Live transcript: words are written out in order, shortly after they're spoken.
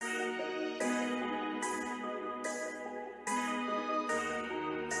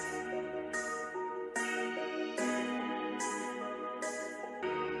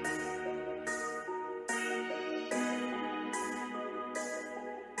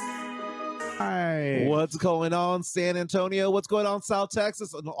Hi. What's going on, San Antonio? What's going on, South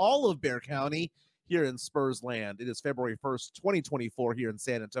Texas, and all of Bexar County here in Spurs land? It is February 1st, 2024 here in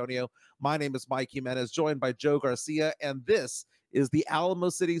San Antonio. My name is Mike Jimenez, joined by Joe Garcia, and this is the Alamo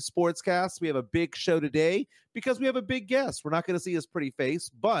City Sportscast. We have a big show today because we have a big guest. We're not going to see his pretty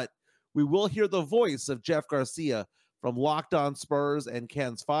face, but we will hear the voice of Jeff Garcia from Locked On Spurs and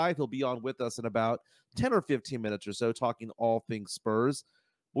Ken's 5. He'll be on with us in about 10 or 15 minutes or so, talking all things Spurs.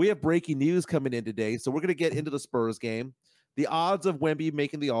 We have breaking news coming in today, so we're going to get into the Spurs game, the odds of Wembley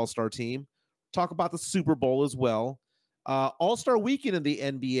making the All-Star team, talk about the Super Bowl as well. All-Star Weekend in the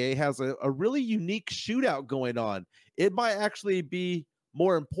NBA has a really unique shootout going on. It might actually be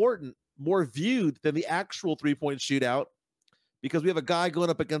more important, more viewed than the actual three-point shootout, because we have a guy going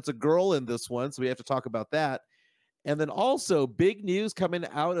up against a girl in this one, so we have to talk about that. And then also big news coming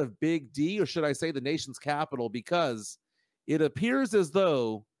out of Big D, or should I say the nation's capital, because it appears as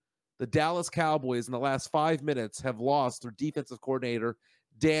though the Dallas Cowboys in the last 5 minutes have lost their defensive coordinator,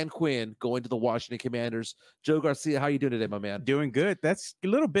 Dan Quinn, going to the Washington Commanders. Joe Garcia, how you doing today, my man? Doing good. That's a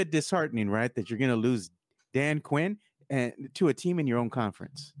little bit disheartening, right? That you're going to lose Dan Quinn and to a team in your own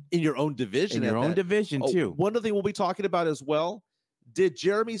conference. In your own division. In your own division, too. One other thing we'll be talking about as well. Did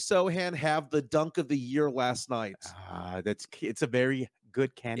Jeremy Sochan have the dunk of the year last night? It's a very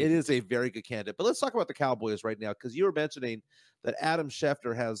good candidate. It is a very good candidate. But let's talk about the Cowboys right now, because you were mentioning that Adam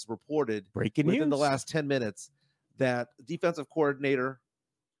Schefter has reported breaking within news the last 10 minutes that defensive coordinator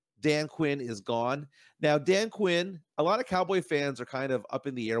Dan Quinn is gone. Now, Dan Quinn, a lot of Cowboy fans are kind of up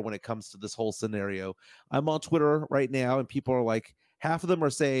in the air when it comes to this whole scenario. I'm on Twitter right now, and people are like, half of them are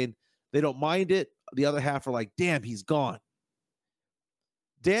saying they don't mind it. The other half are like, damn, he's gone.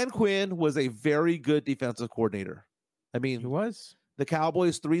 Dan Quinn was a very good defensive coordinator. I mean, he was. The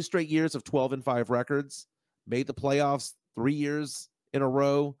Cowboys, 3 straight years of 12-5 records, made the playoffs 3 years in a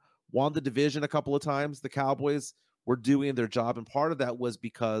row, won the division a couple of times. The Cowboys were doing their job, and part of that was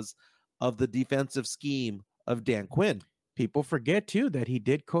because of the defensive scheme of Dan Quinn. People forget, too, that he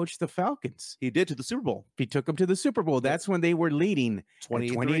did coach the Falcons. He did, to the Super Bowl. He took them to the Super Bowl. That's when they were leading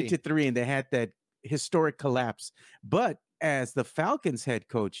 28-3, and they had that historic collapse. But as the Falcons head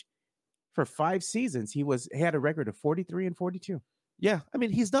coach for 5 seasons, he had a record of 43-42. Yeah, I mean,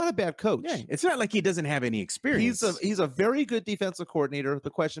 he's not a bad coach. Yeah, it's not like he doesn't have any experience. He's a very good defensive coordinator.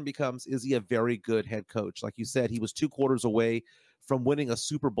 The question becomes, is he a very good head coach? Like you said, he was 2 quarters away from winning a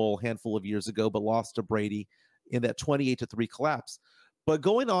Super Bowl a handful of years ago, but lost to Brady in that 28-3 collapse. But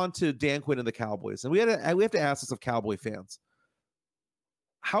going on to Dan Quinn and the Cowboys, and we have to ask this of Cowboy fans.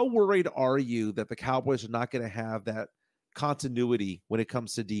 How worried are you that the Cowboys are not going to have that continuity when it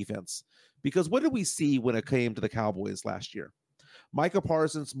comes to defense? Because what did we see when it came to the Cowboys last year? Micah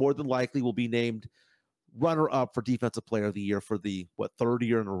Parsons more than likely will be named runner-up for Defensive Player of the Year for the, 3rd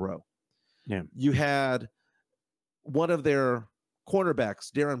year in a row. Yeah. You had one of their cornerbacks,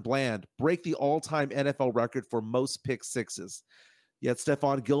 Darren Bland, break the all-time NFL record for most pick sixes. Yet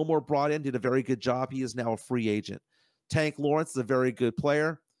Stephon Gilmore brought in, did a very good job. He is now a free agent. Tank Lawrence is a very good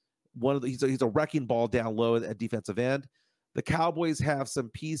player. He's a wrecking ball down low at defensive end. The Cowboys have some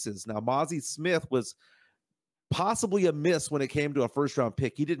pieces. Now, Mozzie Smith was possibly a miss when it came to a first-round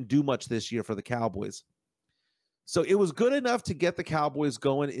pick. He didn't do much this year for the Cowboys. So it was good enough to get the Cowboys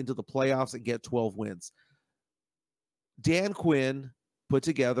going into the playoffs and get 12 wins. Dan Quinn put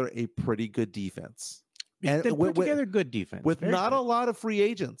together a pretty good defense. And put together good defense. With not a lot of free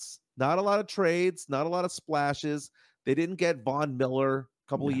agents, not a lot of trades, not a lot of splashes. They didn't get Von Miller a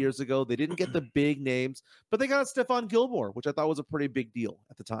couple of years ago. They didn't get the big names, but they got Stephon Gilmore, which I thought was a pretty big deal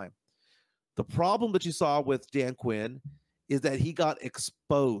at the time. The problem that you saw with Dan Quinn is that he got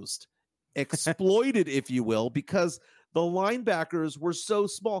exposed, exploited, if you will, because the linebackers were so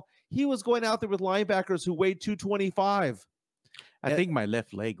small. He was going out there with linebackers who weighed 225. I think my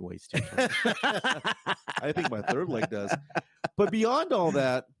left leg weighs 225. I think my third leg does. But beyond all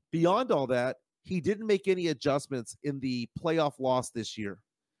that, he didn't make any adjustments in the playoff loss this year.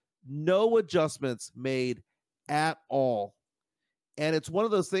 No adjustments made at all. And it's one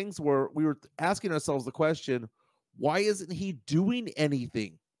of those things where we were asking ourselves the question, why isn't he doing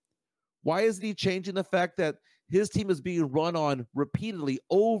anything? Why isn't he changing the fact that his team is being run on repeatedly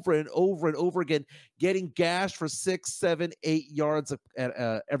over and over and over again, getting gashed for 6, 7, 8 yards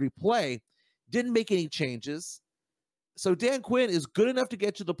at every play? Didn't make any changes. So Dan Quinn is good enough to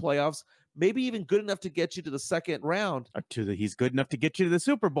get you to the playoffs, maybe even good enough to get you to the second round. He's good enough to get you to the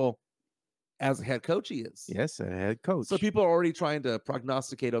Super Bowl. As a head coach, he is. Yes, a head coach. So people are already trying to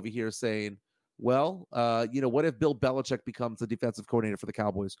prognosticate over here saying, well, what if Bill Belichick becomes the defensive coordinator for the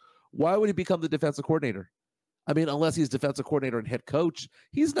Cowboys? Why would he become the defensive coordinator? I mean, unless he's defensive coordinator and head coach,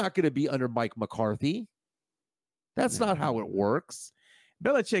 he's not going to be under Mike McCarthy. That's not how it works.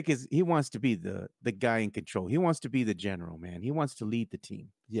 Belichick he wants to be the guy in control. He wants to be the general, man. He wants to lead the team.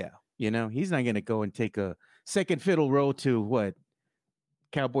 Yeah. He's not going to go and take a second fiddle role to what?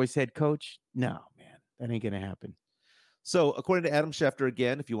 Cowboys head coach? No, man. That ain't going to happen. So according to Adam Schefter,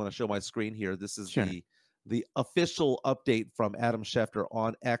 again, if you want to show my screen here, this is the official update from Adam Schefter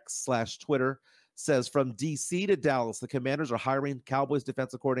on X/Twitter. Says from DC to Dallas, the Commanders are hiring Cowboys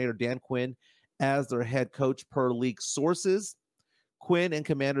defensive coordinator Dan Quinn as their head coach per league sources. Quinn and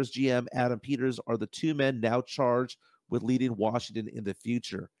Commanders GM Adam Peters are the two men now charged with leading Washington in the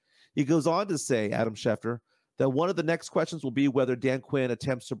future. He goes on to say, Adam Schefter, that one of the next questions will be whether Dan Quinn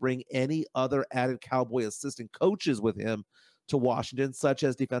attempts to bring any other added Cowboy assistant coaches with him to Washington, such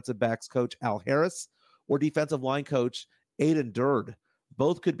as defensive backs coach Al Harris or defensive line coach Aiden Durd.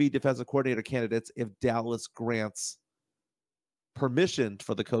 Both could be defensive coordinator candidates if Dallas grants permission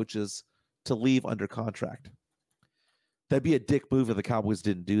for the coaches to leave under contract. That'd be a dick move if the Cowboys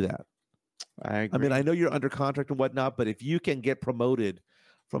didn't do that. I mean, I know you're under contract and whatnot, but if you can get promoted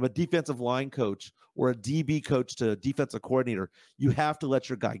from a defensive line coach or a DB coach to defensive coordinator, you have to let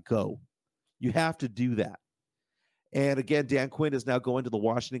your guy go. You have to do that. And again, Dan Quinn is now going to the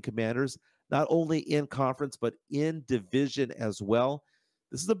Washington Commanders, not only in conference, but in division as well.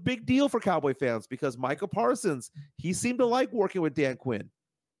 This is a big deal for Cowboy fans because Micah Parsons, he seemed to like working with Dan Quinn.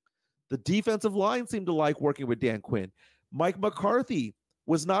 The defensive line seemed to like working with Dan Quinn. Mike McCarthy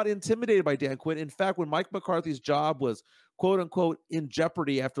was not intimidated by Dan Quinn. In fact, when Mike McCarthy's job was quote unquote in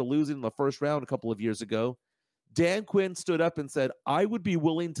jeopardy after losing in the first round a couple of years ago, Dan Quinn stood up and said, I would be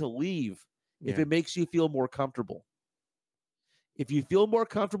willing to leave if it makes you feel more comfortable. If you feel more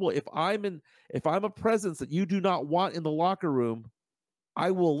comfortable, if I'm a presence that you do not want in the locker room,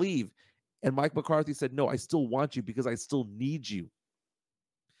 I will leave. And Mike McCarthy said, no, I still want you because I still need you.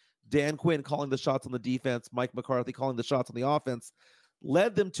 Dan Quinn calling the shots on the defense, Mike McCarthy calling the shots on the offense,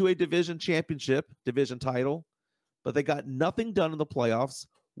 led them to a division title, but they got nothing done in the playoffs.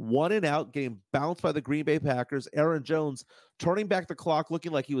 1-and-out, getting bounced by the Green Bay Packers. Aaron Jones turning back the clock,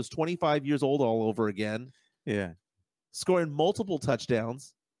 looking like he was 25 years old all over again. Yeah. Scoring multiple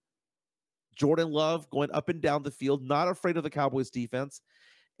touchdowns. Jordan Love going up and down the field, not afraid of the Cowboys defense.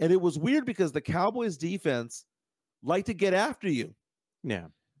 And it was weird because the Cowboys defense liked to get after you. Yeah.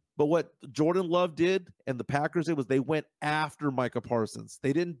 But what Jordan Love did and the Packers did was they went after Micah Parsons.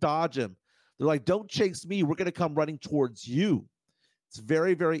 They didn't dodge him. They're like, don't chase me. We're going to come running towards you. It's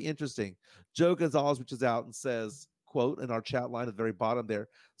very, very interesting. Joe Gonzalez reaches out and says, quote, in our chat line at the very bottom there,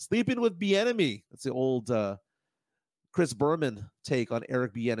 sleeping with Bieniemy. That's the old Chris Berman take on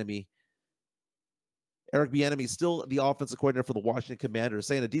Eric Bieniemy. Eric Bieniemy still the offensive coordinator for the Washington Commanders,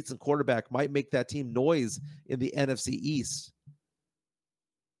 saying a decent quarterback might make that team noise in the NFC East.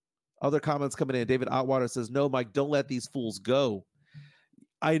 Other comments coming in. David Otwater says, no, Mike, don't let these fools go.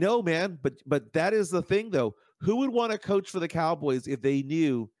 I know, man, but that is the thing, though. Who would want to coach for the Cowboys if they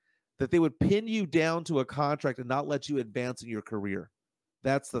knew that they would pin you down to a contract and not let you advance in your career?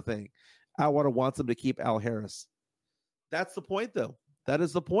 That's the thing. Atwater wants them to keep Al Harris. That's the point, though. That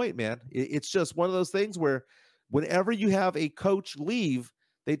is the point, man. It's just one of those things where whenever you have a coach leave,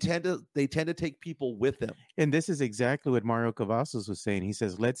 they tend to take people with them. And this is exactly what Mario Cavazos was saying. He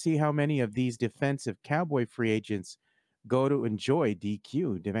says, let's see how many of these defensive Cowboy free agents go to enjoy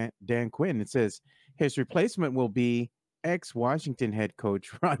DQ, Dan Quinn. It says his replacement will be ex-Washington head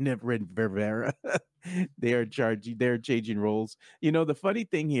coach Ron Rivera. They're changing roles. You know, the funny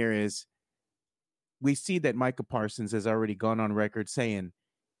thing here is we see that Micah Parsons has already gone on record saying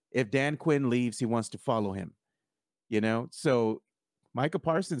if Dan Quinn leaves, he wants to follow him. You know, so Micah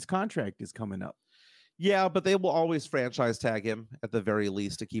Parsons' contract is coming up. Yeah, but they will always franchise tag him at the very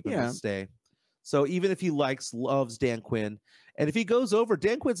least to keep him to stay. So even if he loves Dan Quinn, and if he goes over,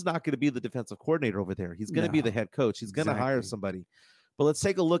 Dan Quinn's not going to be the defensive coordinator over there. He's going to be the head coach. He's going to hire somebody. But let's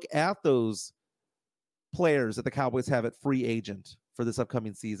take a look at those players that the Cowboys have at free agent for this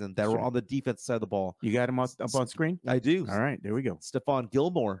upcoming season that are on the defense side of the ball. You got him up on screen? I do. All right, there we go. Stephon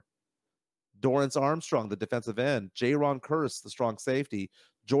Gilmore, Dorrance Armstrong, the defensive end, Jaron Kearse, the strong safety,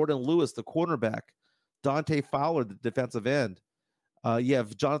 Jordan Lewis, the cornerback, Dante Fowler, the defensive end. You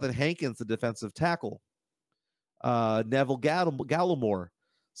have Jonathan Hankins, the defensive tackle, Neville Gallimore.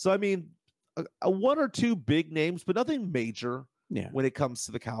 So, I mean, a one or two big names, but nothing major when it comes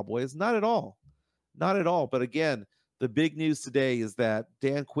to the Cowboys. Not at all. Not at all. But again, the big news today is that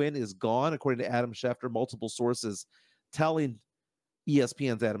Dan Quinn is gone, according to Adam Schefter, multiple sources telling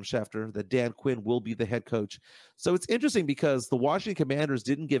ESPN's Adam Schefter that Dan Quinn will be the head coach. So it's interesting because the Washington Commanders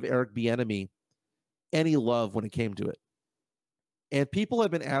didn't give Eric Bieniemy any love when it came to it. And people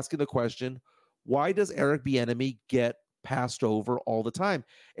have been asking the question, why does Eric Bieniemy get passed over all the time?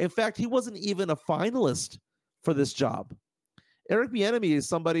 In fact, he wasn't even a finalist for this job. Eric Bieniemy is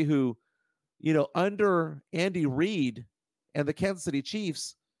somebody who, under Andy Reid and the Kansas City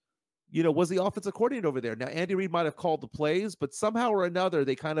Chiefs, was the offensive coordinator over there. Now, Andy Reid might have called the plays, but somehow or another,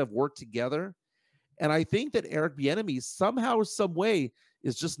 they kind of worked together. And I think that Eric Bieniemy somehow or some way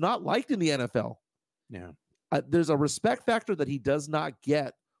is just not liked in the NFL. Yeah. There's a respect factor that he does not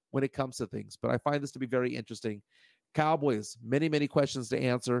get when it comes to things. But I find this to be very interesting. Cowboys, many, many questions to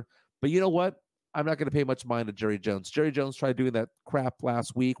answer. But you know what? I'm not going to pay much mind to Jerry Jones. Jerry Jones tried doing that crap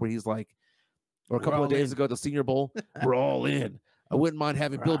last week where he's like, or a couple of days ago at the Senior Bowl, we're all in. I wouldn't mind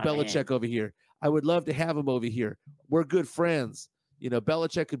having Bill Belichick over here. I would love to have him over here. We're good friends.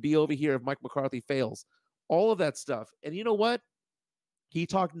 Belichick could be over here if Mike McCarthy fails. All of that stuff. And you know what? He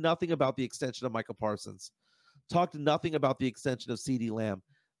talked nothing about the extension of Michael Parsons. Talked nothing about the extension of CeeDee Lamb.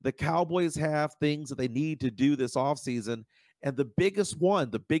 The Cowboys have things that they need to do this offseason. And the biggest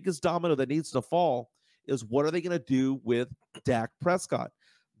domino that needs to fall is what are they going to do with Dak Prescott?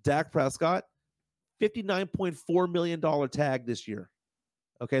 Dak Prescott, $59.4 million tag this year.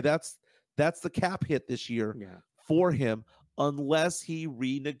 Okay, that's the cap hit this year for him unless he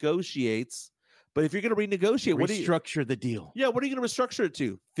renegotiates. But if you're going to renegotiate, restructure the deal. Yeah, what are you going to restructure it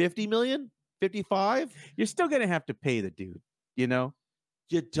to? 50 million? 55? You're still going to have to pay the dude, You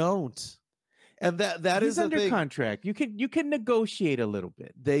don't. And that He's is under thing. Contract. You can negotiate a little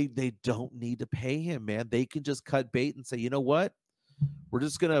bit. They don't need to pay him, man. They can just cut bait and say, you know what? We're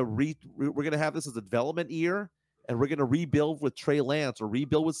just gonna we're gonna have this as a development year, and we're gonna rebuild with Trey Lance or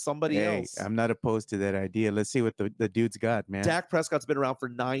rebuild with somebody else. I'm not opposed to that idea. Let's see what the dude's got, man. Dak Prescott's been around for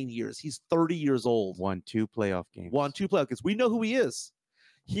 9 years. He's 30 years old. Won 2 playoff games. We know who he is.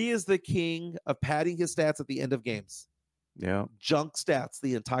 He is the king of padding his stats at the end of games. Yeah. Junk stats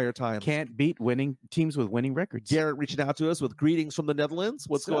the entire time. Can't beat winning teams with winning records. Garrett reaching out to us with greetings from the Netherlands.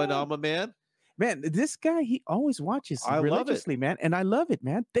 What's going on, my man? Man, this guy, he always watches religiously, man. And I love it,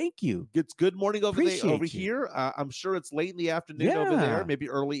 man. Thank you. It's good morning over here. I'm sure it's late in the afternoon over there, maybe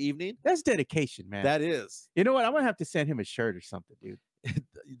early evening. That's dedication, man. That is. You know what? I'm going to have to send him a shirt or something, dude.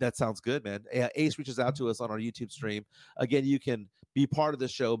 That sounds good, man. Ace reaches out to us on our YouTube stream. Again, you can be part of the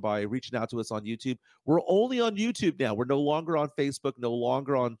show by reaching out to us on YouTube. We're only on YouTube now. We're no longer on Facebook, no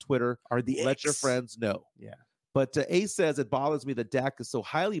longer on Twitter. Let your friends know. Yeah. But Ace says it bothers me that Dak is so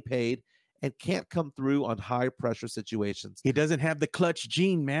highly paid and can't come through on high pressure situations. He doesn't have the clutch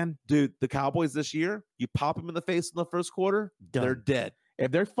gene, man. Dude, the Cowboys this year, you pop them in the face in the first quarter, they're dead.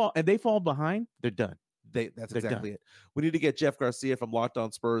 If they fall behind, they're done. That's exactly it. We need to get Jeff Garcia from Locked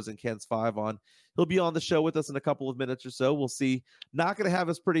On Spurs and Ken's 5 on. He'll be on the show with us in a couple of minutes or so. We'll see. Not going to have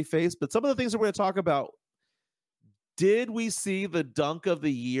his pretty face, but some of the things that we're going to talk about. Did we see the dunk of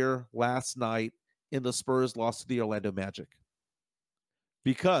the year last night in the Spurs loss to the Orlando Magic?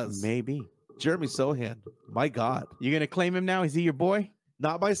 Because maybe Jeremy Sochan, my God. You're going to claim him now? Is he your boy?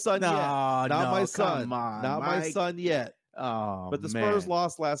 Not my son yet. Not my son. Come on, Not Mike. My son yet. Oh, but the Spurs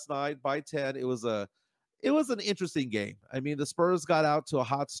lost last night by 10. It was an interesting game. I mean, the Spurs got out to a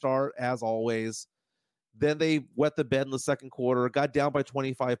hot start as always. Then they wet the bed in the second quarter, got down by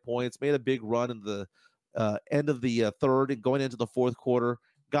 25 points, made a big run in the end of the third and going into the fourth quarter,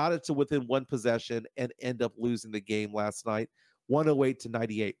 got it to within one possession and end up losing the game last night,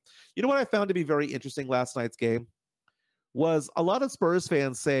 108-98. You know what I found to be very interesting last night's game was a lot of Spurs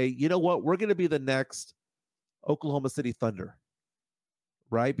fans say, you know what, we're going to be the next Oklahoma City Thunder,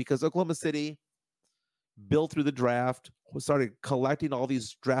 right? Because Oklahoma City built through the draft, started collecting all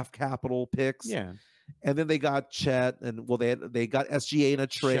these draft capital picks. Yeah. And then they got Chet, and they got SGA in a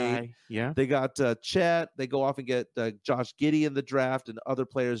trade. Yeah. They got Chet. They go off and get Josh Giddey in the draft and other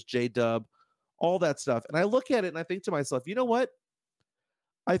players, J-Dub, all that stuff. And I look at it and I think to myself, you know what?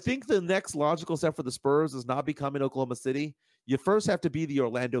 I think the next logical step for the Spurs is not becoming Oklahoma City. You first have to be the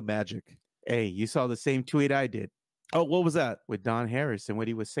Orlando Magic. Hey, you saw the same tweet I did. Oh, what was that? With Don Harris and what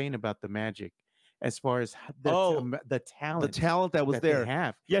he was saying about the Magic. As far as the talent that was that there. They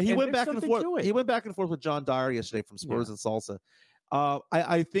have. Yeah, he went back and forth. He went back and forth with John Dyer yesterday from Spurs and Salsa.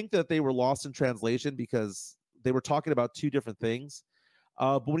 I think that they were lost in translation because they were talking about two different things.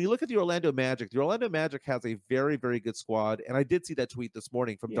 But when you look at the Orlando Magic has a very, very good squad. And I did see that tweet this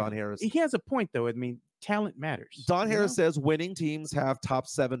morning from Don Harris. He has a point, though. I mean, talent matters. Don Harris says winning teams have top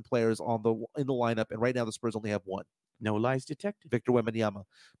 7 players in the lineup, and right now the Spurs only have 1. No lies detected. Victor Wembanyama.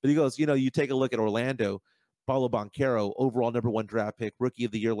 But he goes, you take a look at Orlando, Paulo Banchero, overall number 1 draft pick, rookie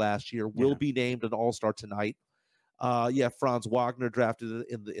of the year last year, will be named an All-Star tonight. Franz Wagner drafted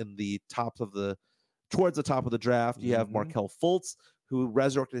in the top of the towards the top of the draft. You have Markelle Fultz, who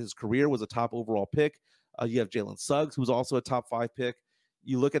resurrected his career, was a top overall pick. You have Jalen Suggs, who's also a top 5 pick.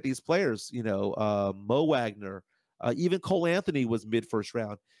 You look at these players, Mo Wagner, even Cole Anthony was mid-first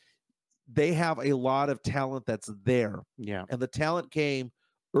round. They have a lot of talent that's there. Yeah. And the talent came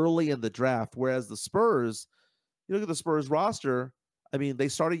early in the draft, whereas the Spurs, you look at the Spurs roster, I mean, they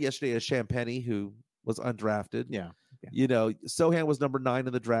started yesterday as Champagny, who was undrafted. Yeah. Sohan was number 9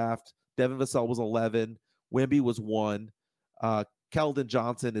 in the draft. Devin Vassell was 11. Wemby was 1. Keldon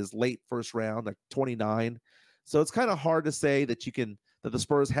Johnson is late first round, like 29. So it's kind of hard to say that the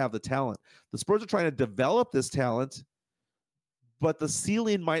Spurs have the talent. The Spurs are trying to develop this talent, but the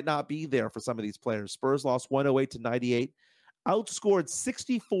ceiling might not be there for some of these players. Spurs lost 108-98, outscored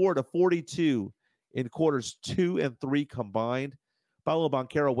 64-42 in quarters 2 and 3 combined. Paolo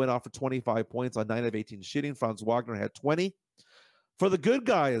Banchero went off for 25 points on 9 of 18 shooting. Franz Wagner had 20. For the good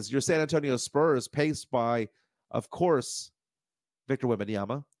guys, your San Antonio Spurs, paced by, of course, Victor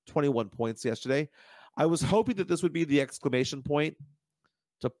Wembanyama, 21 points yesterday. I was hoping that this would be the exclamation point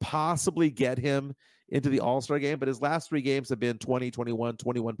to possibly get him into the All-Star game, but his last 3 games have been 20, 21,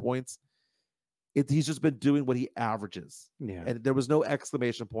 21 points. He's just been doing what he averages. Yeah. And there was no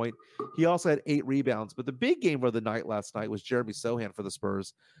exclamation point. He also had 8 rebounds, but the big game of the night last night was Jeremy Sochan for the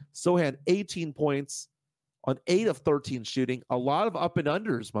Spurs. Sohan, 18 points on 8 of 13 shooting. A lot of up and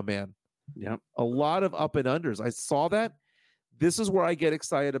unders, my man. Yeah. A lot of up and unders. I saw that. This is where I get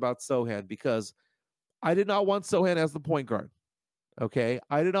excited about Sohan, because I did not want Sohan as the point guard. Okay.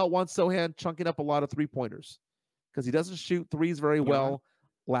 I did not want Sohan chunking up a lot of 3-pointers because he doesn't shoot threes very well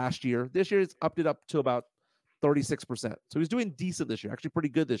last year. This year he's upped it up to about 36%. So he's doing decent this year, actually pretty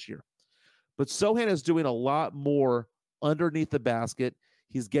good this year. But Sohan is doing a lot more underneath the basket.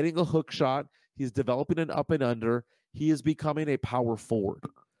 He's getting a hook shot. He's developing an up and under. He is becoming a power forward.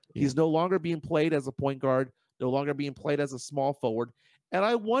 He's no longer being played as a point guard, no longer being played as a small forward. And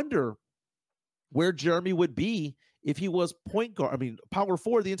I wonder where Jeremy would be if he was power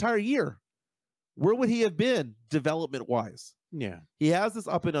forward the entire year. Where would he have been development-wise? Yeah. He has this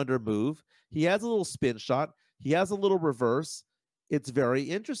up and under move. He has a little spin shot. He has a little reverse. It's very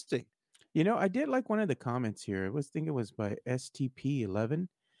interesting. I did like one of the comments here. I think it was by STP11.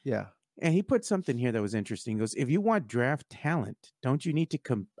 Yeah. And he put something here that was interesting. He goes, if you want draft talent, don't you need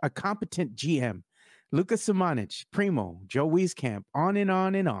to a competent GM? Lucas Samanic, Primo, Joe Wieskamp, on and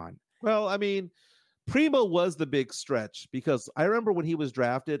on and on. Well, I mean, Primo was the big stretch, because I remember when he was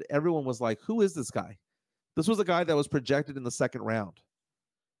drafted, everyone was like, who is this guy? This was a guy that was projected in the second round.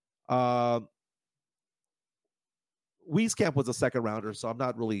 Wieskamp was a second rounder, so I'm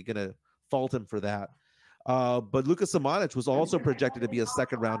not really going to fault him for that. But Lucas Samanic was also projected to be a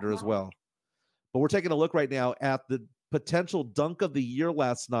second rounder as well. But we're taking a look right now at the potential dunk of the year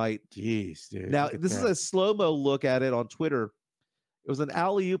last night. Jeez, dude. Now, this is a slow-mo look at it on Twitter. It was an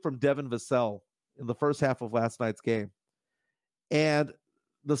alley-oop from Devin Vassell in the first half of last night's game. And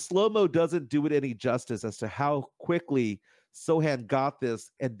the slow-mo doesn't do it any justice as to how quickly Sohan got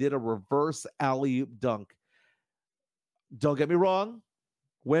this and did a reverse alley-oop dunk. Don't get me wrong.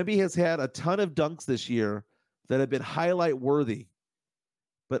 Wemby has had a ton of dunks this year that have been highlight-worthy.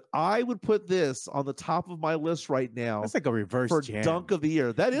 But I would put this on the top of my list right now. That's like a reverse for jam. dunk of the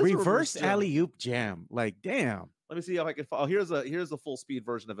year. That is reverse a alley-oop jam. Like, damn. Let me see if I can follow. Here's the full speed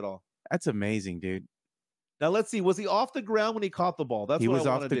version of it all. That's amazing, dude. Now let's see. Was he off the ground when he caught the ball? He was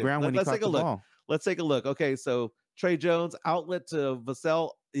off the ground when he caught the ball. Let's take a look. Okay, so Trey Jones, outlet to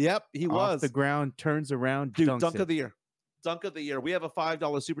Vassell. Yep, he was. Off the ground, turns around, dude, dunk of the year. Dunk of the year. We have a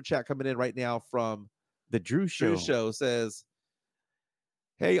 $5 super chat coming in right now from the Drew Show. Drew Show says,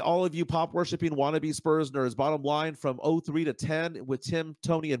 hey, all of you pop worshiping wannabe Spurs nerds. Bottom line, from 03 to 10 with Tim,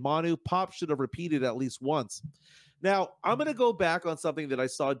 Tony, and Manu, Pop should have repeated at least once. Now, I'm going to go back on something that I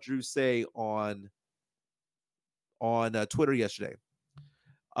saw Drew say on Twitter yesterday.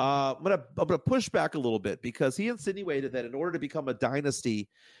 I'm gonna push back a little bit, because he insinuated that in order to become a dynasty,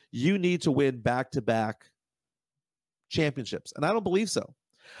 you need to win back-to-back championships. And I don't believe so.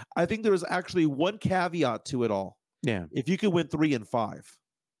 I think there is actually one caveat to it all. Yeah. If you can win 3 and 5.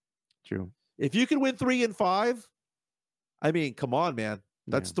 True. If you can win 3 and 5, I mean, come on, man.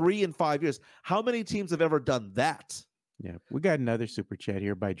 That's 3 in 5 years. How many teams have ever done that? Yeah. We got another super chat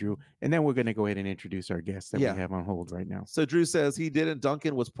here by Drew. And then we're going to go ahead and introduce our guest that we have on hold right now. So Drew says he didn't.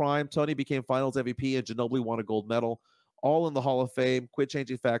 Duncan was prime. Tony became finals MVP, and Ginobili won a gold medal. All in the Hall of Fame. Quit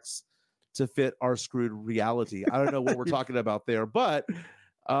changing facts to fit our screwed reality. I don't know what we're talking about there, but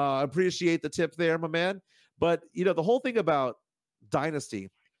appreciate the tip there, my man. But, you know, the whole thing about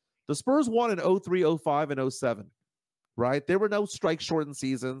dynasty, the Spurs won in 03, 05, and 07, right? There were no strike-shortened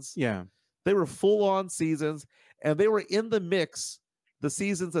seasons. Yeah. They were full-on seasons, and they were in the mix the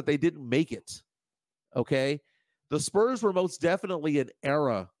seasons that they didn't make it, okay? The Spurs were most definitely an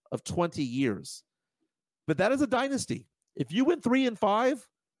era of 20 years, but that is a dynasty. If you win 3-5,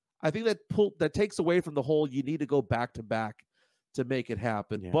 I think that takes away from the whole you need to go back-to-back to make it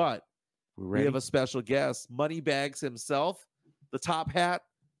happen. Yeah. But we have a special guest, Moneybags himself, the top hat,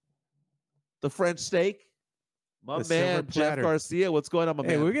 the French steak, my man, Jeff Garcia. What's going on, my man?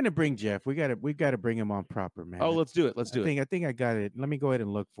 Hey, we're gonna bring Jeff. We gotta bring him on proper, man. Oh, let's do it. I think I got it. Let me go ahead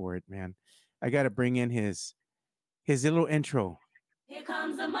and look for it, man. I gotta bring in his little intro. Here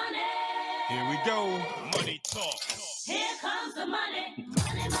comes the money. Here we go. Money talk. Here comes the money.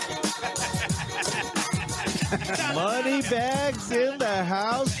 Money bags in the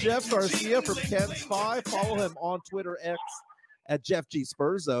house. Jeff Garcia from Ken's 5. Follow him on Twitter X at Jeff G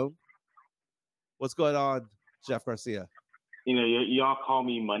Spurs Zone. What's going on, Jeff Garcia? You know, y'all call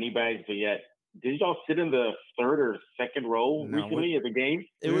me Moneybags, but yet did y'all sit in the third or second row recently at the game?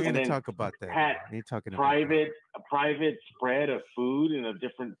 We're going to talk about that. Had a private spread of food in a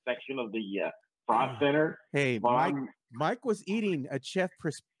different section of the Frost Center. Hey, Mike was eating a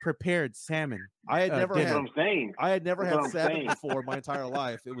chef-prepared salmon. I had never had. That's what I'm saying. I had never had salmon before my entire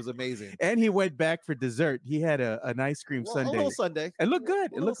life. It was amazing. And he went back for dessert. He had an ice cream sundae. A little sundae. It looked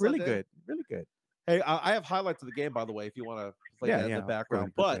good. It looked really good. Really good. Hey, I have highlights of the game, by the way, if you want to play that in the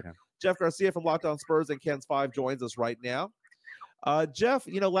background. But Jeff Garcia from Locked On Spurs and Ken's 5 joins us right now. Jeff,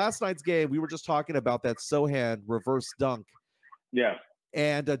 last night's game, we were just talking about that Sohan reverse dunk. Yeah.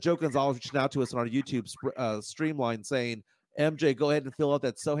 And Joe Gonzalez reached out to us on our YouTube streamline saying, MJ, go ahead and fill out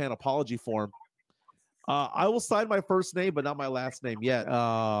that Sohan apology form. I will sign my first name, but not my last name yet.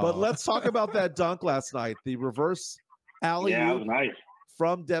 But let's talk about that dunk last night, the reverse alley-oop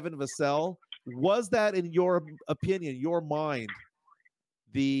from Devin Vassell. Was that, in your opinion, your mind,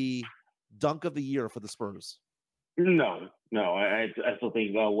 the dunk of the year for the Spurs? No. I still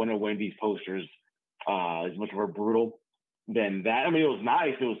think one of Wemby's posters is much more brutal than that. I mean, it was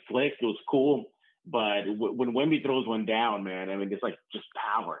nice. It was slick. It was cool. But when Wemby throws one down, man, I mean, it's like just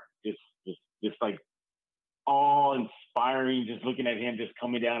power. Just like awe-inspiring, just looking at him just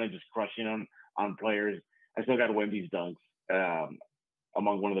coming down and just crushing on players. I still got Wemby's dunks.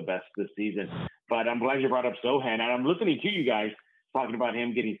 Among one of the best this season. But I'm glad you brought up Sohan. And I'm listening to you guys talking about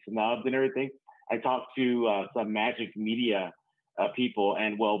him getting snubbed and everything. I talked to some Magic media people,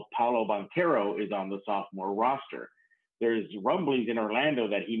 and, Paolo Banchero is on the sophomore roster. There's rumblings in Orlando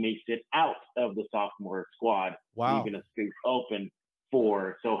that he may sit out of the sophomore squad, leaving a space open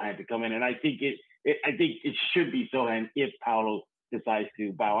for Sohan to come in. And I think it should be Sohan if Paolo decides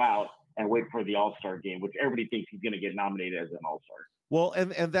to bow out and wait for the All-Star game, which everybody thinks he's going to get nominated as an All-Star. Well,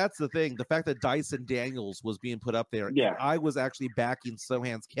 and that's the thing. The fact that Dyson Daniels was being put up there, I was actually backing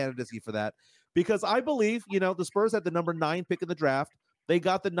Sohan's candidacy for that because I believe, the Spurs had the number 9 pick in the draft. They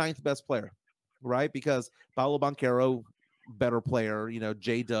got the 9th best player, right? Because Paolo Banchero, better player,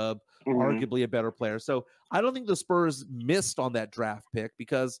 J-Dub, arguably a better player. So I don't think the Spurs missed on that draft pick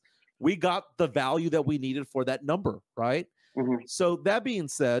because we got the value that we needed for that number, right? So that being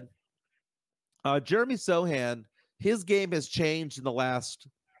said, Jeremy Sochan, his game has changed in the last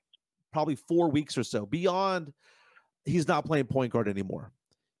probably 4 weeks or so. Beyond, he's not playing point guard anymore.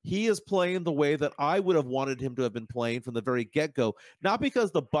 He is playing the way that I would have wanted him to have been playing from the very get-go. Not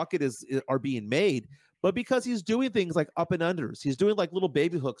because the bucket are being made, but because he's doing things like up and unders. He's doing like little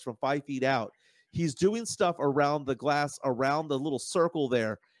baby hooks from 5 feet out. He's doing stuff around the glass, around the little circle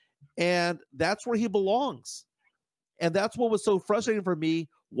there. And that's where he belongs. And that's what was so frustrating for me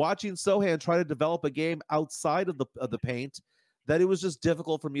watching Sohan try to develop a game outside of the paint, that it was just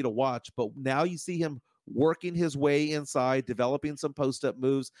difficult for me to watch. But now you see him working his way inside, developing some post-up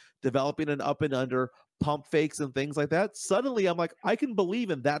moves, developing an up and under, pump fakes and things like that. Suddenly I'm like, I can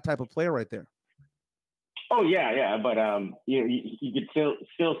believe in that type of player right there. Oh, yeah. But, you could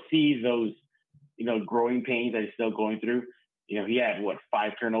still see those, growing pains that he's still going through. He had,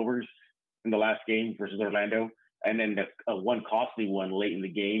 5 turnovers in the last game versus Orlando, and then one costly one late in the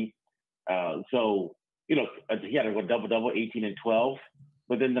game. So, he had a double-double, 18 and 12.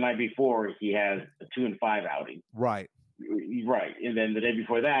 But then the night before, he has a 2 and 5 outing. Right. And then the day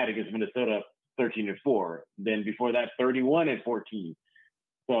before that, against Minnesota, 13 and 4. Then before that, 31 and 14.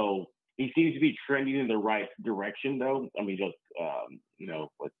 So he seems to be trending in the right direction, though. I mean, just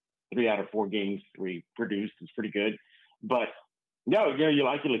 3 out of 4 games we produced is pretty good. But no, you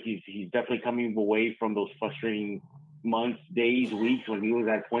like it. Like he's definitely coming away from those frustrating months, days, weeks when he was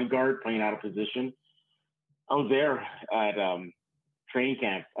at point guard playing out of position. I was there at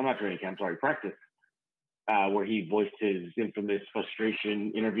practice. where he voiced his infamous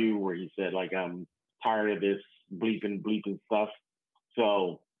frustration interview where he said, like, I'm tired of this bleeping stuff.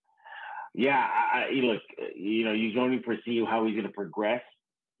 So, yeah, look, you can only foresee how he's going to progress.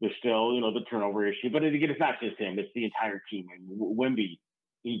 There's still, the turnover issue. But again, it's not just him. It's the entire team. And Wemby,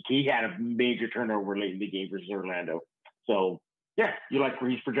 he had a major turnover late in the game versus Orlando. So, yeah, you like where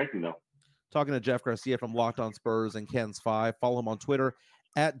he's projecting, though. Talking to Jeff Garcia from Locked On Spurs and Ken's 5. Follow him on Twitter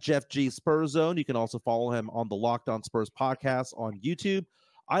at Jeff G Spurs Zone. You can also follow him on the Locked On Spurs podcast on YouTube.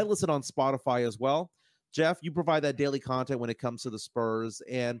 I listen on Spotify as well. Jeff, you provide that daily content when it comes to the Spurs.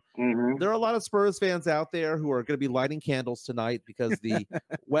 And there are a lot of Spurs fans out there who are going to be lighting candles tonight because the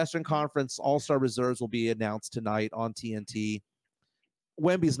Western Conference All-Star reserves will be announced tonight on TNT.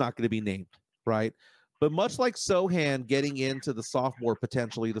 Wemby's not going to be named, right? But much like Sohan getting into the sophomore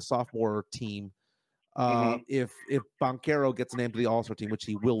team, if Banchero gets named to the All-Star team, which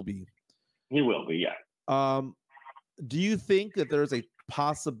he will be. He will be, yeah. Do you think that there's a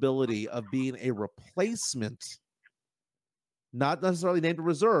possibility of being a replacement, not necessarily named a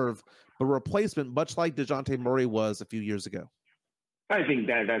reserve, but a replacement, much like DeJounte Murray was a few years ago? I think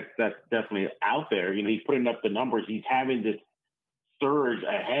that's definitely out there. He's putting up the numbers. He's having this surge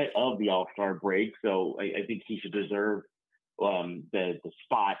ahead of the All-Star break, so I think he should deserve the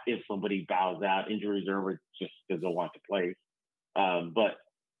spot if somebody bows out, injury reserve, or just doesn't want to play. But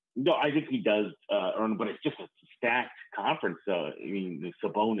no, I think he does earn, but it's just a stacked conference. The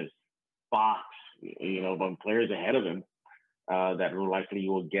Sabonis, Fox, players ahead of him that are likely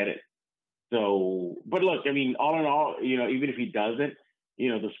will get it. So, but look, all in all, even if he doesn't,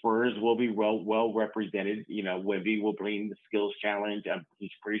 the Spurs will be well represented. Wemby will bring the skills challenge.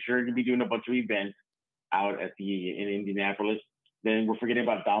 He's pretty sure to be doing a bunch of events out in Indianapolis. Then we're forgetting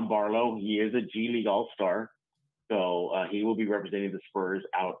about Don Barlow. He is a G League All-Star. So he will be representing the Spurs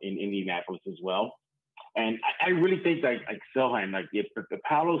out in Indianapolis as well. And I really think like Sohan, if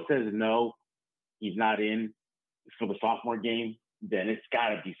Paolo says no, he's not in for the sophomore game, then it's got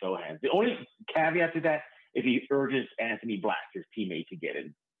to be Sohan. The only caveat to that, if he urges Anthony Black, his teammate, to get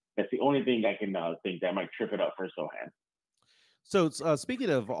in. That's the only thing I can think that might trip it up for Sohan. So speaking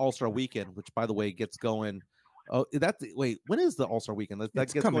of All-Star Weekend, which, by the way, gets going. When is the All-Star Weekend?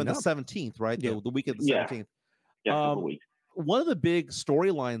 That gets going the 17th, right? Yeah. The weekend of the 17th. Yeah, a couple weeks. One of the big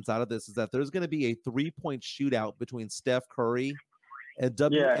storylines out of this is that there's going to be a 3-point shootout between Steph Curry and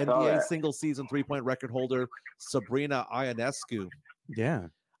WNBA single season 3-point record holder Sabrina Ionescu. Yeah.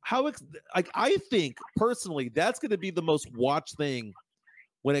 I think personally that's going to be the most watched thing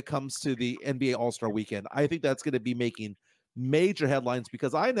when it comes to the NBA All-Star Weekend. I think that's going to be making major headlines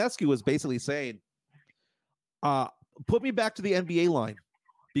because Ionescu was basically saying, put me back to the NBA line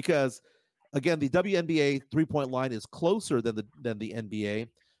because again, the WNBA 3-point line is closer than the NBA,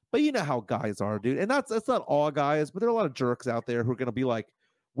 but you know how guys are, dude. And that's not all guys, but there are a lot of jerks out there who are going to be like,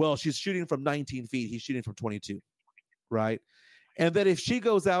 well, she's shooting from 19 feet. He's shooting from 22, right? And then if she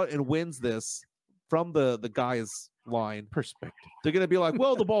goes out and wins this from the guys line perspective, they're going to be like,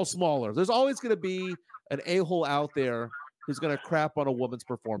 well, the ball's smaller. There's always going to be an a-hole out there who's going to crap on a woman's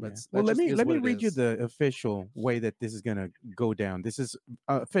performance. Yeah. Well, let me read you the official way that this is going to go down. This is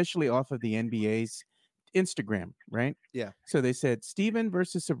officially off of the NBA's Instagram, right? Yeah. So they said Steven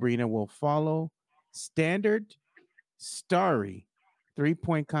versus Sabrina will follow standard starry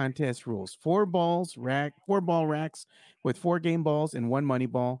 3-point contest rules. 4 ball racks with 4 game balls and 1 money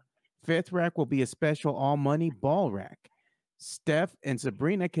ball. 5th rack will be a special all money ball rack. Steph and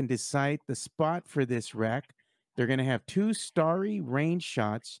Sabrina can decide the spot for this rack. They're going to have 2 starry range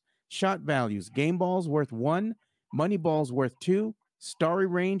shots, shot values, game balls worth 1, money balls worth 2, starry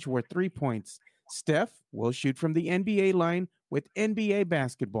range worth 3 points. Steph will shoot from the NBA line with NBA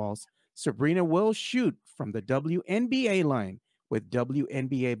basketballs. Sabrina will shoot from the WNBA line with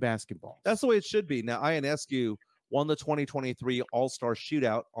WNBA basketballs. That's the way it should be. Now, Ionescu won the 2023 All-Star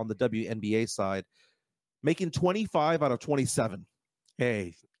Shootout on the WNBA side, making 25 out of 27.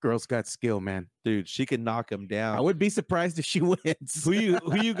 Hey, girl's got skill, man. Dude, she can knock him down. I would be surprised if she wins. Who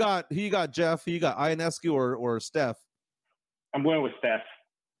you got, Jeff? Who you got, Ionescu or Steph? I'm going with Steph.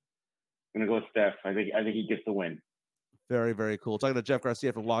 I'm going to go with Steph. I think he gets the win. Very, very cool. Talking to Jeff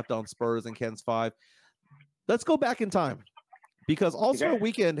Garcia from Locked On Spurs and Ken's 5. Let's go back in time because All-Star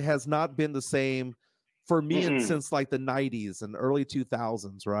Weekend has not been the same for me since like the 90s and early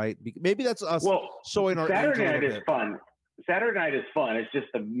 2000s, right? Maybe that's us showing our Saturday night is fun. Saturday night is fun. It's just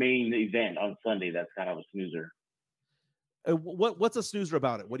the main event on Sunday that's kind of a snoozer. What's a snoozer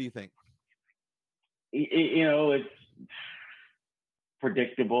about it? What do you think? It's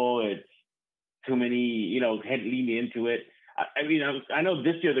predictable. It's too many, head lean into it. I know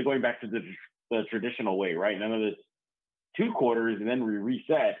this year they're going back to the the traditional way, right? None of this 2 quarters and then we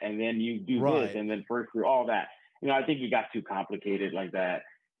reset and then you do this and then first through all that. I think it got too complicated like that.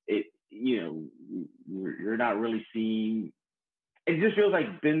 You're not really seeing. It just feels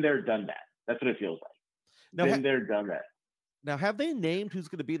like been there, done that. That's what it feels like. Now, been there, done that. Now, have they named who's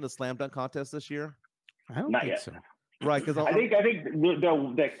going to be in the slam dunk contest this year? I don't think so. Right, because I think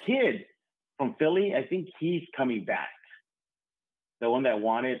the kid from Philly, I think he's coming back. The one that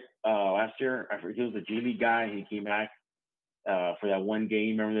won it last year, I forget, he was a G League guy. He came back for that one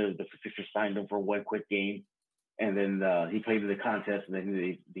game. Remember, the Sixers signed him for one quick game, and then he played in the contest, and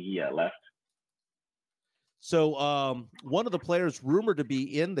then he left. So one of the players rumored to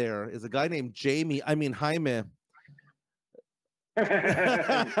be in there is a guy named Jaime.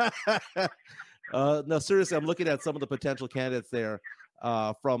 No, seriously, I'm looking at some of the potential candidates there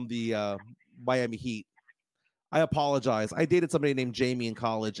from the Miami Heat. I apologize. I dated somebody named Jamie in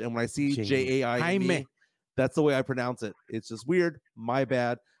college, and when I see Jaime, that's the way I pronounce it. It's just weird. My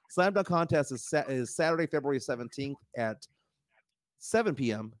bad. Slam Dunk Contest is Saturday, February 17th at 7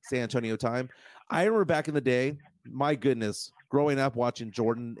 p.m. San Antonio time. I remember back in the day, my goodness, growing up watching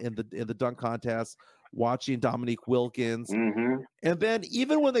Jordan in the dunk contest, watching Dominique Wilkins, and then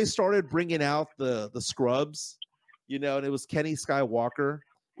even when they started bringing out the scrubs, and it was Kenny Skywalker,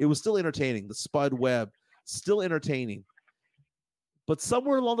 it was still entertaining. The Spud Webb, still entertaining. But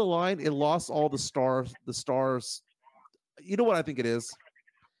somewhere along the line, it lost all the stars. You know what I think it is?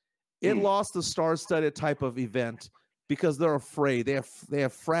 It lost the star-studded type of event because they're afraid. They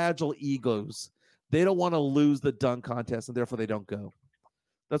have fragile egos. They don't want to lose the dunk contest, and therefore they don't go.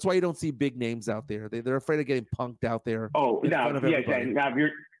 That's why you don't see big names out there. They're afraid of getting punked out there. Oh, now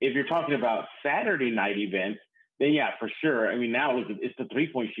if you're talking about Saturday night events, then yeah, for sure. I mean, now it's the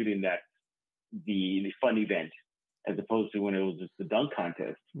 3-point shooting that's the fun event, as opposed to when it was just the dunk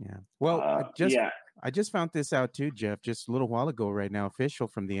contest. Yeah. Well, I just found this out too, Jeff, just a little while ago right now, official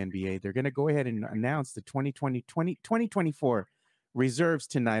from the NBA. They're going to go ahead and announce the 2024 reserves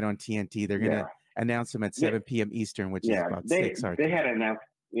tonight on TNT. They're going to announce them at 7 p.m. Eastern, which is about 6 hours. They had announced.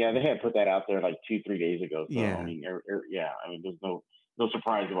 Yeah, they had put that out there like 2-3 days ago. So, I mean, there's no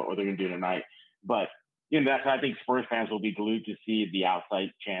surprise about what they're going to do tonight. But, that's why I think Spurs fans will be glued to see the outside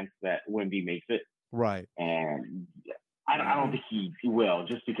chance that Wemby makes it. Right. And I don't think he will,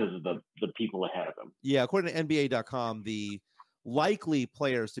 just because of the people ahead of him. Yeah, according to NBA.com, the likely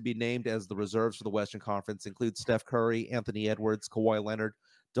players to be named as the reserves for the Western Conference include Steph Curry, Anthony Edwards, Kawhi Leonard,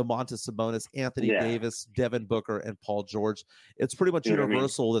 Domantas Sabonis, Anthony Davis, Devin Booker, and Paul George. It's pretty much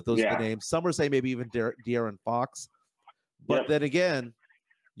universal that those are the names. Some are saying maybe even De'Aaron Fox. But then again,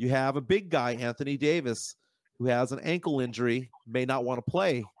 you have a big guy, Anthony Davis, who has an ankle injury, may not want to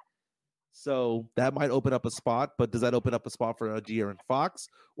play. So that might open up a spot. But does that open up a spot for De'Aaron Fox?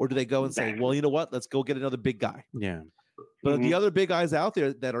 Or do they go and say, well, you know what? Let's go get another big guy. Yeah. But the other big guys out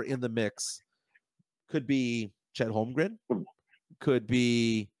there that are in the mix could be Chet Holmgren, could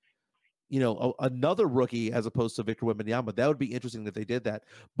be, another rookie as opposed to Victor Wembanyama. That would be interesting if they did that.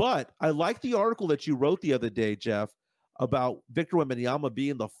 But I like the article that you wrote the other day, Jeff, about Victor Wembanyama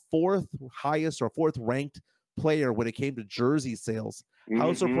being the 4th highest or 4th ranked player when it came to jersey sales.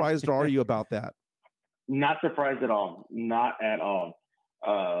 How surprised are you about that? Not surprised at all. Not at all.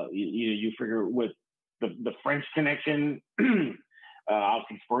 You figure with the French connection,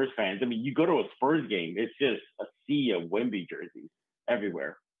 obviously Spurs fans. I mean, you go to a Spurs game, it's just a sea of Wemby jerseys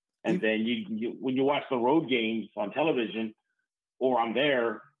everywhere. And then you when you watch the road games on television or on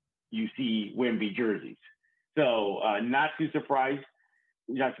there, you see Wemby jerseys. So not too surprised.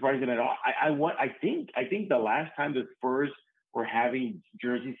 Not surprising at all. I think the last time the Spurs were having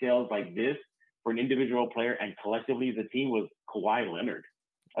jersey sales like this for an individual player and collectively as a team was Kawhi Leonard.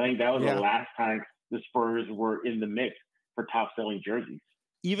 I think that was the last time the Spurs were in the mix for top selling jerseys.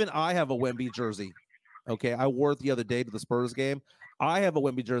 Even I have a Wemby jersey. Okay, I wore it the other day to the Spurs game. I have a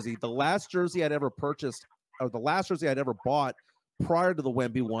Wemby jersey. The last jersey I'd ever purchased, or the last jersey I'd ever bought prior to the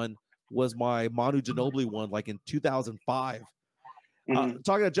Wemby one, was my Manu Ginobili one, like in 2005.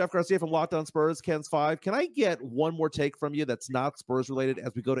 Talking to Jeff Garcia from Locked On Spurs, Ken's 5. Can I get one more take from you that's not Spurs related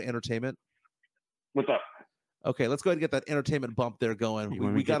as we go to entertainment? What's up? Okay, let's go ahead and get that entertainment bump there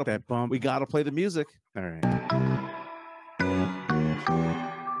going. We got that bump. We got to play the music. All right.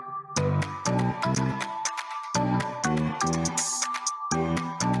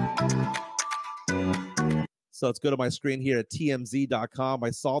 So let's go to my screen here at TMZ.com.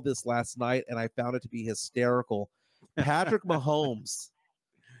 I saw this last night and I found it to be hysterical. Patrick Mahomes,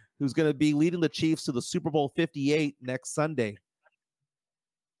 who's going to be leading the Chiefs to the Super Bowl 58 next Sunday,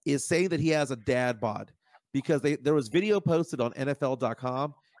 is saying that he has a dad bod because there was video posted on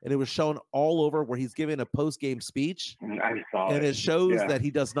NFL.com, and it was shown all over where he's giving a post-game speech, I saw and it. it shows Yeah. that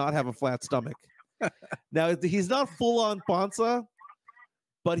he does not have a flat stomach. Now, he's not full-on Bonza,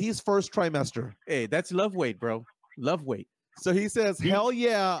 but he's first trimester. Hey, that's love weight, bro. Love weight. So he says, "Hell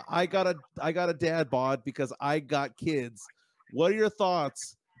yeah, I got a dad bod because I got kids." What are your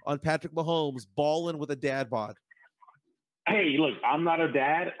thoughts on Patrick Mahomes balling with a dad bod? Hey, look, I'm not a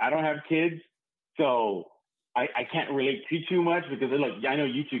dad. I don't have kids, so I can't relate too much because look, I know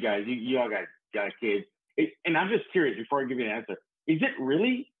you two guys, you all got kids, and I'm just curious before I give you an answer. Is it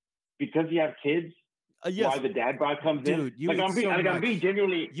really because you have kids? Yes. Why the dad bod comes Dude, in? you eat so I'm much. being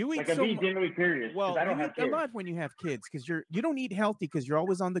genuinely, You eat I'm so being mu- genuinely curious. Well, I don't you have eat a kids. lot when you have kids because you don't eat healthy because you're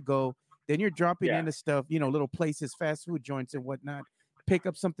always on the go. Then you're dropping Yeah. into stuff, little places, fast food joints and whatnot. Pick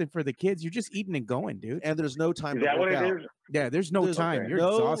up something for the kids. You're just eating and going, dude. And there's no time Is to that work what it out. is? Yeah, there's no There's time. You're no,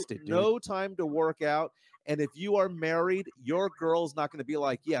 exhausted, dude. No time to work out. And if you are married, your girl's not going to be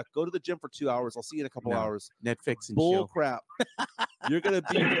like, "Yeah, go to the gym for 2 hours. I'll see you in a couple No. hours." Netflix and Bull chill. crap. You're going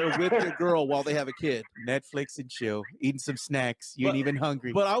to be there with your girl while they have a kid. Netflix and chill. Eating some snacks. You ain't But- even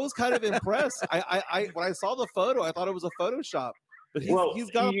hungry. But I was kind of impressed. I when I saw the photo, I thought it was a Photoshop. But he's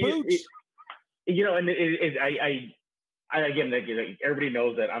got a pooch. And I again, like, everybody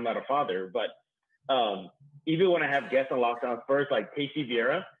knows that I'm not a father, but even when I have guests on Locked On Spurs, like Casey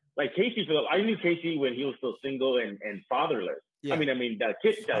Vieira, I knew Casey when he was still single and fatherless. Yeah. I mean,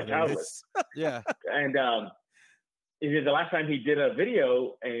 childless. Yeah. And the last time he did a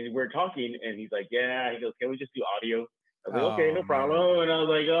video and we're talking, and he's like, "Yeah," he goes, "Can we just do audio?" I was like, "Okay, no problem." And I was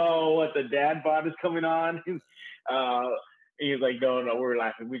like, "Oh, what, the dad bod is coming on?" He was like, "No, we're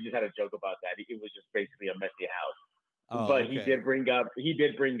laughing. We just had a joke about that. It was just basically a messy house." But he did bring up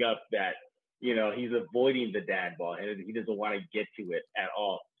that he's avoiding the dad bod and he doesn't want to get to it at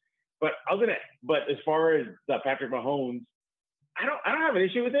all. But as far as the Patrick Mahomes, I don't have an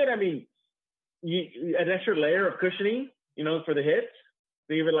issue with it. I mean, an extra layer of cushioning, for the hips,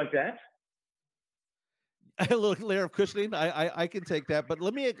 leave it like that. A little layer of cushioning. I can take that. But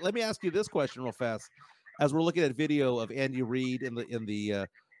let me ask you this question real fast. As we're looking at video of Andy Reid in the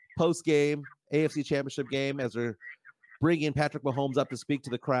post game AFC Championship game, as they're bringing Patrick Mahomes up to speak to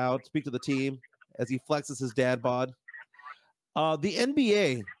the crowd, speak to the team as he flexes his dad bod. The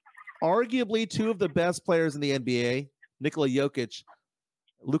NBA, arguably two of the best players in the NBA, Nikola Jokic,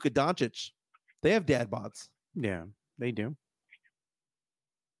 Luka Doncic, they have dad bods. Yeah, they do.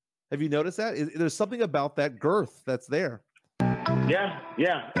 Have you noticed that? There's something about that girth that's there. Yeah.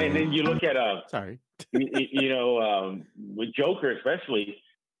 And then you look at Sorry. With Joker especially,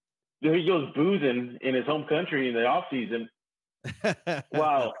 he goes boozing in his home country in the off season.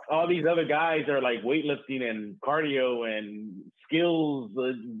 While all these other guys are like weightlifting and cardio and skills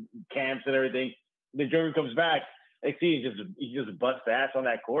camps and everything, the Joker comes back. I see he just busts ass on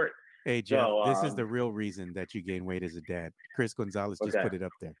that court. Hey, Jeff, So, this is the real reason that you gain weight as a dad. Chris Gonzalez just Okay. put it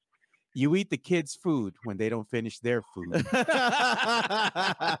up there. You eat the kids' food when they don't finish their food.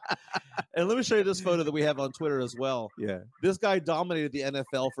 And let me show you this photo that we have on Twitter as well. Yeah. This guy dominated the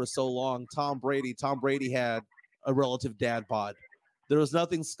NFL for so long. Tom Brady. Tom Brady had a relative dad bod. There was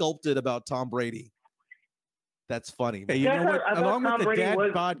nothing sculpted about Tom Brady. That's funny. Hey, you Yeah, know what? I thought Along with Tom the Brady dad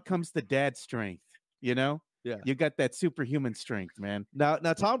was- bod comes the dad strength. Yeah. You got that superhuman strength, man. Now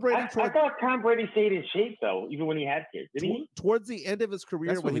Tom Brady I thought Tom Brady stayed in shape though, even when he had kids. Did he? towards the end of his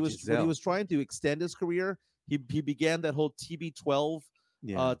career, That's when he what was Giselle. trying to extend his career, he began that whole TB12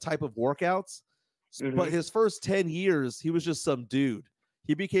 Yeah. type of workouts. Mhm. But his first 10 years, he was just some dude.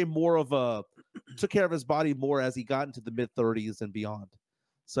 He became more of took care of his body more as he got into the mid-30s and beyond.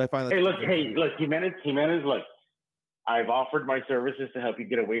 So I find that. Hey, look, Jimenez, look. I've offered my services to help you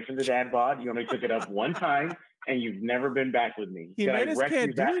get away from the dad bod. You only took it up one time, and you've never been back with me. Jimenez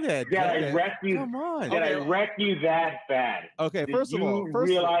can't do that. Did I Jeff. wreck you? Come on. Did I wreck you that bad? Okay, Did first of you all,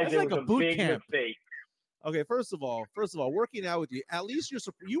 realize that's it like was a a boot big camp. mistake? okay, first of all, working out with you, at least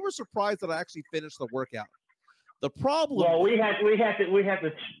you were surprised that I actually finished the workout. The problem, Well, we had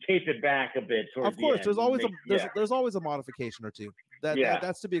to tape it back a bit. of course, there's always a modification or two.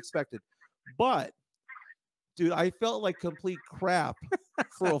 That's to be expected. But dude, I felt like complete crap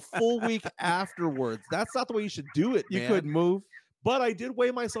for a full week afterwards. That's not the way you should do it, You man. couldn't move. But I did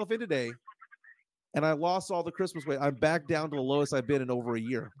weigh myself in today, and I lost all the Christmas weight. I'm back down to the lowest I've been in over a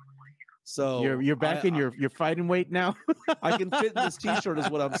year. So You're back in your fighting weight now. I can fit in this T-shirt, is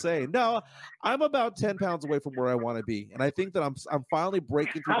what I'm saying. No, I'm about 10 pounds away from where I want to be, and I think that I'm finally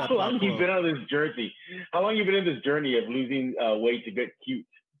breaking through. How long you been on this journey? How long you been in this journey of losing weight to get cute?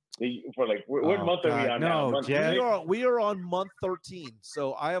 For like, what Oh, month are we God, on now? no, Month Jeff. six? We are on month 13,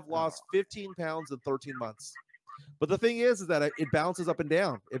 so I have lost 15 pounds in 13 months. But the thing is that it bounces up and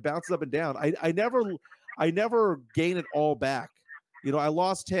down. It bounces up and down. I never gain it all back. You know, I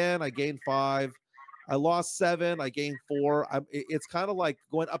lost 10, I gained 5. I lost 7, I gained 4. It's kind of like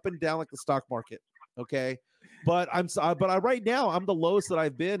going up and down like the stock market. Okay. But right now I'm the lowest that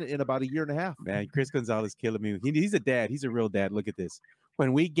I've been in about a year and a half. Man, Chris Gonzalez killing me. He's a dad. He's a real dad. Look at this.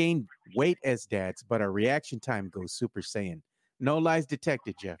 When we gain weight as dads, but our reaction time goes Super Saiyan. No lies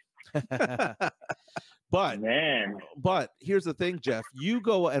detected, Jeff. But Man, but here's the thing, Jeff. You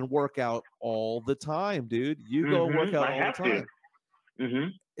go and work out all the time, dude. You go and work out I all have the time. to. Mm-hmm.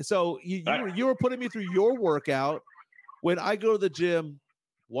 So you were putting me through your workout. When I go to the gym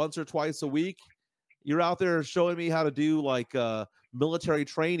once or twice a week, you're out there showing me how to do like military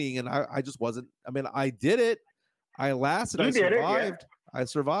training, and I just wasn't. I mean, I did it. I lasted. I survived. I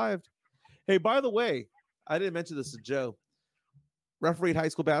survived. Hey, by the way, I didn't mention this to Joe. Refereed high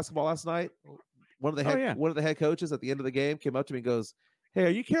school basketball last night. One of the head coaches at the end of the game came up to me and goes, "Hey, are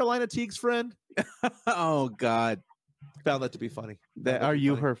you Carolina Teague's friend?" Oh God, found that to be funny. Are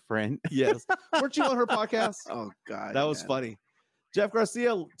you her friend? Yes. Weren't you on her podcast? Oh God, that was funny. Jeff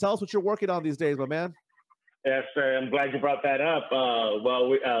Garcia, tell us what you're working on these days, my man. Yes, sir. I'm glad you brought that up.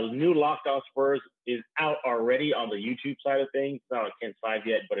 New Locked On Spurs is out already on the YouTube side of things. It's not on Kent's side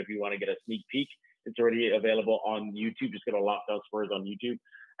yet, but if you want to get a sneak peek, it's already available on YouTube. Just go to Locked On Spurs on YouTube.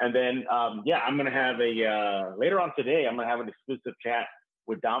 And then, I'm going to have later on today, I'm going to have an exclusive chat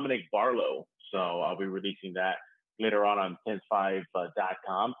with Dominic Barlow. So I'll be releasing that later on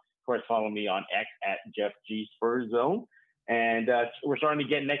 10s5.com. Of course, follow me on X at Jeff G Spurs Zone. And we're starting to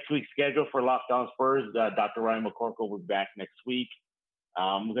get next week's schedule for Locked On Spurs. Dr. Ryan McCorkle will be back next week.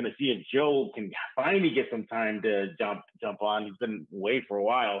 We're going to see if Joe can finally get some time to jump on. He's been away for a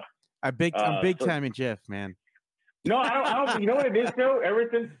while. I'm big time in Jeff, man. No, I don't. You know what it is, Joe? Ever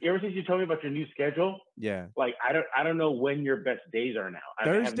since you told me about your new schedule, yeah. Like I don't know when your best days are now.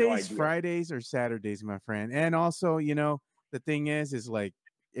 Thursdays, Fridays, or Saturdays, my friend. And also, you know, the thing is like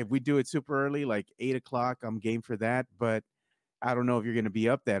if we do it super early, like 8 o'clock, I'm game for that. But I don't know if you're going to be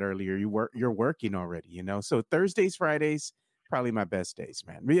up that early or you're working already, you know. So Thursdays, Fridays, probably my best days,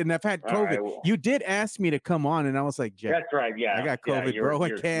 man. And I've had COVID. Right, well, you did ask me to come on, and I was like, Jeff, that's right. Yeah, I got COVID, bro. I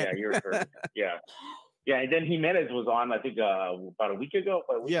can't. Yeah, you're COVID. Yeah. Yeah, and then Jimenez was on, I think, about a week ago.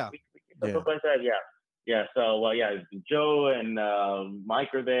 Week ago, something like that. Yeah. So, Joe and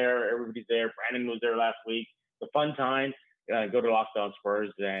Mike are there. Everybody's there. Brandon was there last week. It's a fun time. Go to Locked On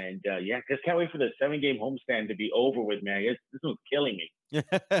Spurs, and just can't wait for the 7-game homestand to be over with, man. This one's killing me.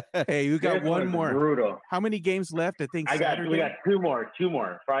 Hey, you got one more. Brutal. How many games left? I think we got two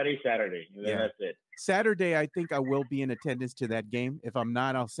more. Friday, Saturday. And then that's it. Saturday, I think I will be in attendance to that game. If I'm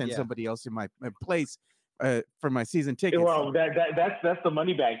not, I'll send somebody else in my place for my season tickets. Well, that's the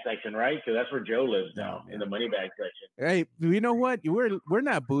money bag section, right? Because that's where Joe lives now, in the money bag section. Hey, you know what? We're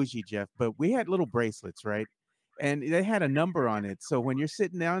not bougie, Jeff, but we had little bracelets, right? And they had a number on it. So when you're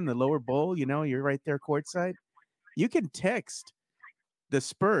sitting down in the lower bowl, you know, you're right there courtside, you can text the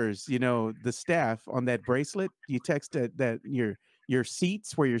Spurs, you know, the staff on that bracelet. You text that your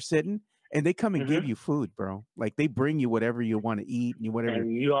seats where you're sitting, and they come and give you food, bro. Like they bring you whatever you want to eat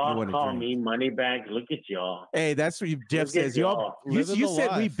and you all call me money bags. Look at y'all. Hey, that's what Jeff says. You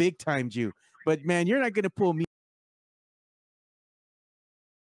said we big timed you, but man, you're not gonna pull me.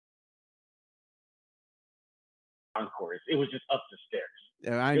 Concourse. It was just up the stairs.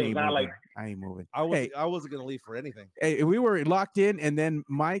 I ain't moving. I wasn't gonna leave for anything. Hey, we were locked in, and then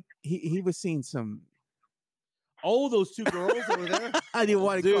Mike, he was seeing some. Oh, those two girls over there. I didn't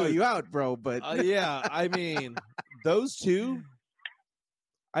want to call you out, bro, but I mean, those two.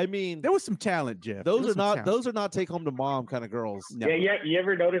 I mean, there was some talent, Jeff. Those are not take home to mom kind of girls. No. Yeah. You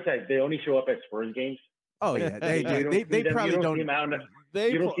ever notice that they only show up at Spurs games? Oh yeah, they do. They probably don't.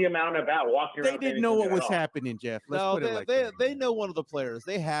 You don't see them out and about walking around. They didn't know what was happening, Jeff. They know one of the players.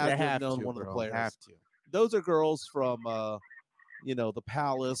 They have known one of the players. Have to. Those are girls from the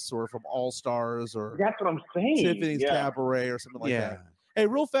Palace or from All-Stars or that's what I'm saying. Tiffany's Cabaret or something like that. Hey,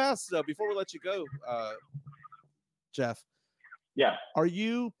 real fast before we let you go, Jeff. Yeah. Are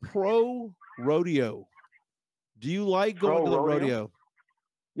you pro rodeo? Do you like going to the rodeo?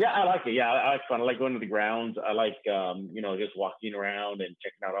 Yeah, I like it. Yeah, I like fun. I like going to the grounds. I like, just walking around and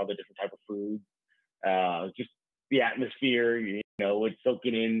checking out all the different type of food. Just the atmosphere, it's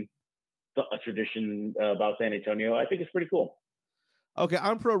soaking in a tradition about San Antonio. I think it's pretty cool. Okay,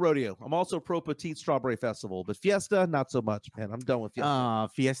 I'm pro rodeo. I'm also pro Petite Strawberry Festival, but Fiesta, not so much, man. I'm done with Fiesta.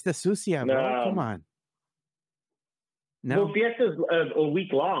 Fiesta Sucia, bro. Come on. No. Well, Fiesta's a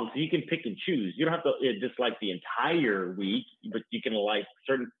week long, so you can pick and choose. You don't have to dislike the entire week, but you can like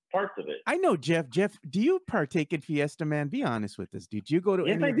certain parts of it. I know, Jeff. Jeff, do you partake in Fiesta, man? Be honest with us, dude. Do you go to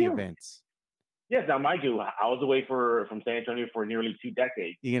Yes, any I of the do. events? Yes, now mind you, I was away from San Antonio for nearly 2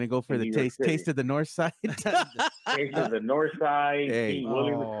 decades. You're gonna go for In the New York taste City. of the North Side. Taste of the North Side, Hey. King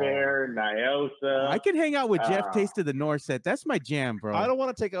William Fair, Nyosa. I can hang out with Jeff. Uh, Taste of the North Set. That's my jam, bro. I don't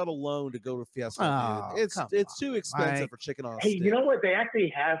want to take out a loan to go to Fiesta, Oh, dude. It's come too on, expensive Mike. for chicken on a Hey, stick. you know what? They actually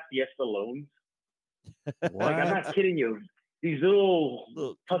have Fiesta loans. What? Like, I'm not kidding you. These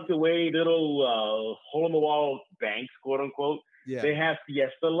little tucked away little hole in the wall banks, quote unquote. Yeah, They have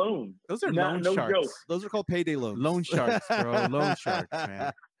Fiesta loans. Those are No- loan no sharks. joke. those are called payday loans. Loan sharks, bro. Loan sharks,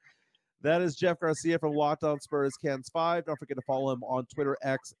 man. That is Jeff Garcia from Locked On Spurs Cans 5. Don't forget to follow him on Twitter,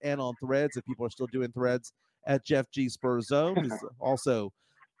 X, and on Threads if people are still doing Threads at Jeff G Spurs Zone. He's also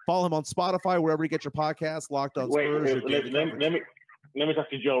follow him on Spotify, wherever you get your podcasts. Locked On Wait, Spurs. your daily coverage. let me talk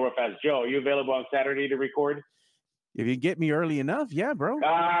to Joe real fast. Joe, are you available on Saturday to record? If you get me early enough, yeah, bro.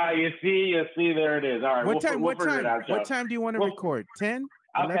 You see, there it is. All right. What we'll time? What figure it time? out, Joe. What time do you want to Well, record? 10?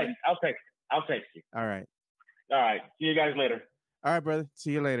 I'll 11? text you. All right. All right. See you guys later. All right, brother.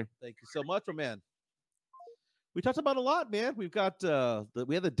 See you later. Thank you so much, my man. We talked about a lot, man. We've got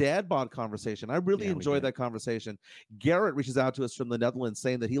we had the dad bod conversation. I really Yeah, we enjoyed did. that conversation. Garrett reaches out to us from the Netherlands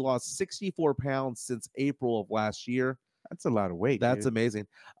saying that he lost 64 pounds since April of last year. That's a lot of weight. That's dude. amazing.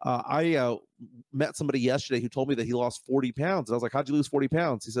 I met somebody yesterday who told me that he lost 40 pounds. And I was like, how'd you lose 40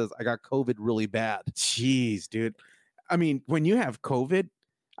 pounds? He says, I got COVID really bad. Jeez, dude. I mean, when you have COVID,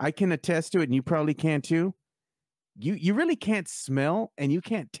 I can attest to it, and you probably can too. You really can't smell and you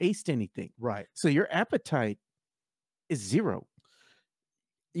can't taste anything. Right. So your appetite is zero.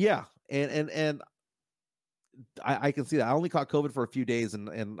 Yeah. And I can see that. I only caught COVID for a few days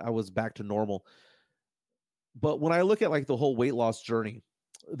and I was back to normal. But when I look at like the whole weight loss journey,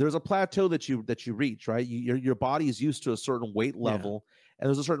 there's a plateau that you reach, right? Your body is used to a certain weight level, and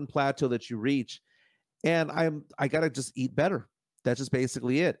there's a certain plateau that you reach. And I gotta just eat better. That's just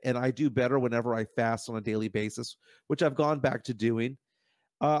basically it. And I do better whenever I fast on a daily basis, which I've gone back to doing.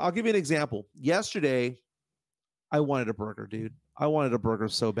 I'll give you an example. Yesterday, I wanted a burger, dude. I wanted a burger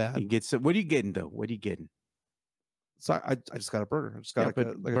so bad. You get what are you getting though? What are you getting? So I just got a burger. I just got like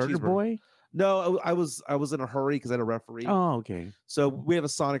a Burger cheeseburger. Boy. No, I was in a hurry because I had a referee. Oh, okay. So we have a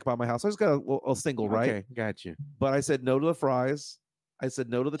Sonic by my house. I just got a single, right? Okay, got you. But I said no to the fries. I said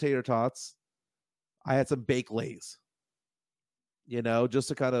no to the tater tots. I had some baked lays, just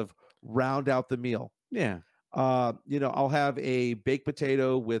to kind of round out the meal. Yeah. I'll have a baked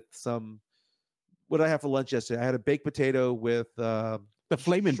potato with some. What did I have for lunch yesterday? I had a baked potato with The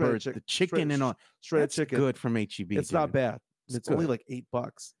Flaming Birds, the chicken and all. shredded That's chicken. good from HEB. It's not dude. bad. It's It's only good. like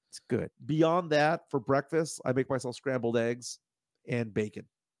 $8. It's good. Beyond that, for breakfast, I make myself scrambled eggs and bacon,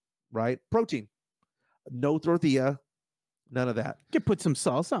 right? Protein. No tortilla, none of that. You can put some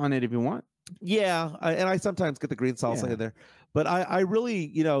salsa on it if you want. Yeah, and I sometimes get the green salsa Yeah. in there, but I really,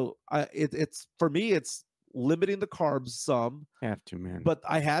 it's for me, it's limiting the carbs some. Have to, man. But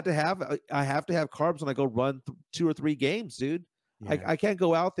I have to have carbs when I go run 2 or 3 games, dude. Yeah. I can't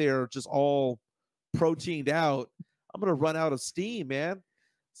go out there just all proteined out. I'm gonna run out of steam, man.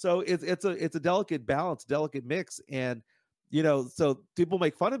 So it's a delicate balance, delicate mix, and so people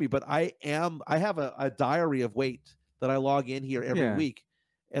make fun of me, but I have a diary of weight that I log in here every week,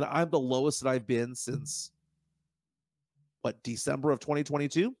 and I'm the lowest that I've been since December of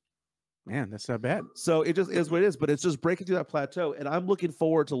 2022. Man, that's not bad. So it just is what it is, but it's just breaking through that plateau, and I'm looking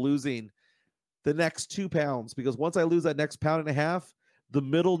forward to losing the next 2 pounds, because once I lose that next pound and a half, the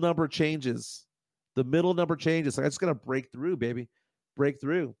middle number changes. So I just gotta break through, baby. Break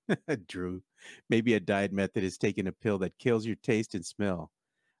through. Drew, maybe a diet method is taking a pill that kills your taste and smell.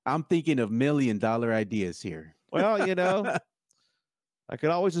 I'm thinking of $1 million ideas here. Well, I could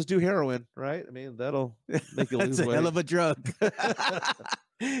always just do heroin, right? I mean, that'll make you lose That's a weight. hell of a drug.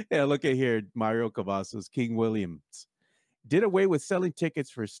 Yeah, look at here. Mario Cavazos, King Williams, did away with selling tickets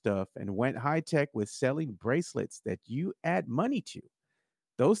for stuff and went high tech with selling bracelets that you add money to.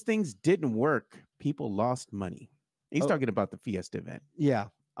 Those things didn't work. People lost money. He's talking about the Fiesta event. Yeah.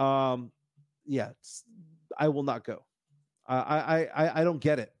 I will not go. I don't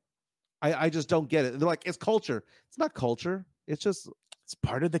get it. I just don't get it. They're like, it's culture. It's not culture. It's just It's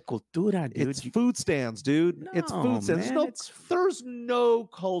part of the cultura, dude. it's food stands, dude. It's No, food stands. man, There's no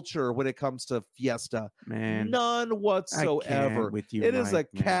culture when it comes to Fiesta. man. None I whatsoever. can't with you, It is Mike,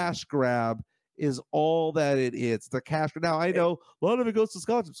 a man. cash grab, is all that it is. It's a cash grab. Now I know a lot of it goes to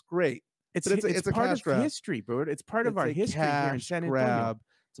scholarships. Great. It's but it's a part cash of grab. history, bro. It's part of It's our a history here in cash San Antonio. grab.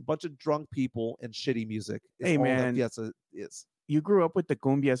 It's a bunch of drunk people and shitty music. Is Hey, all that man. Fiesta is. You grew up with the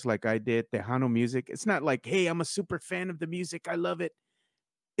cumbias like I did, Tejano music. It's not like, hey, I'm a super fan of the music. I love it.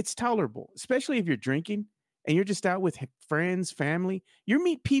 it's tolerable, especially if you're drinking and you're just out with friends, family. You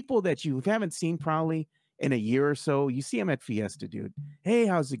meet people that you haven't seen probably in a year or so. You see them at Fiesta, dude. Hey,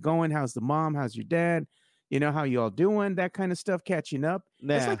 how's it going? How's the mom? How's your dad? You know, how you all doing? That kind of stuff, catching up.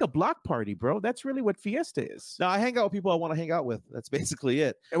 Nah. It's like a block party, bro. That's really what Fiesta is. No, I hang out with people I want to hang out with. That's basically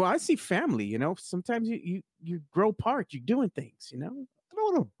it. Well, I see family, you know. Sometimes you grow apart. You're doing things, you know. I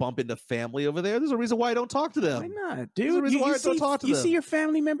don't want to bump into family over there. There's a reason why I don't talk to them. Why not, There's a dude? reason why I don't see, talk to you them. see your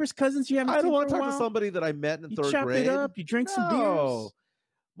family members, cousins you haven't I seen don't want for to a talk to while? somebody that I met in You third chop grade. it up. You drink some beers.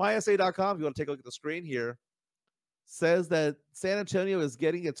 MySA.com, if you want to take a look at the screen here, says that San Antonio is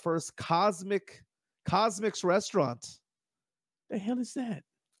getting its first Cosmix restaurant. The hell is that?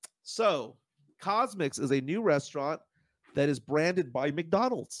 So, Cosmix is a new restaurant that is branded by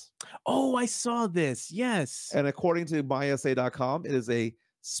McDonald's. Oh, I saw this. Yes. And according to mysa.com, it is a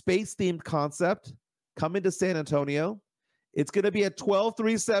space-themed concept coming to San Antonio. It's going to be at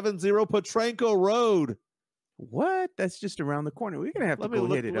 12370 Potranco Road. What? That's just around the corner. We're gonna have to go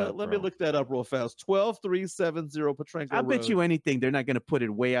hit it up. Let me look that up real fast. 12370 Potranco Road. I bet you anything they're not gonna put it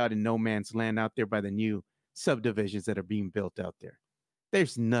way out in no man's land out there by the new subdivisions that are being built out there.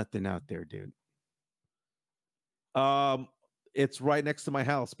 There's nothing out there, dude. It's right next to my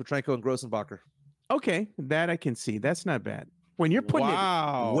house, Potranco and Grossenbacher. Okay, that I can see. That's not bad. When you're putting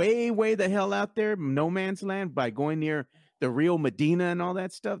Wow. it way the hell out there, no man's land, by going near the real Medina and all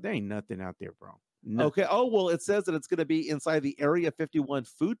that stuff, there ain't nothing out there, bro. Nothing. Okay. Oh, well, it says that it's going to be inside the Area 51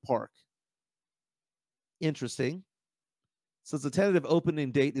 food park. Interesting. Says the tentative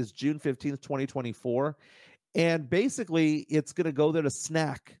opening date is June 15th, 2024. And basically, it's going to go there to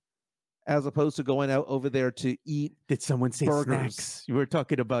snack as opposed to going out over there to eat. Did someone say burgers. snacks? You were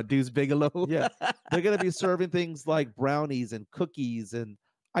talking about Deuce Bigelow? Yeah. They're going to be serving things like brownies and cookies and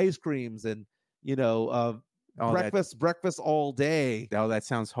ice creams and, you know, breakfast all day. Oh, that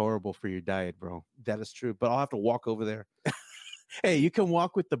sounds horrible for your diet, bro. That is true, but I'll have to walk over there. Hey, you can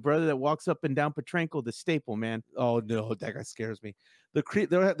walk with the brother that walks up and down Potranco, the staple, man. Oh no, that guy scares me. They're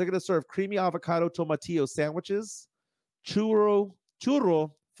going to serve creamy avocado tomatillo sandwiches, churro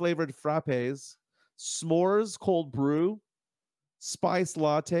flavored frappes, s'mores cold brew, spice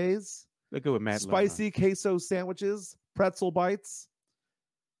lattes. Look at what Matt spicy queso sandwiches, pretzel bites,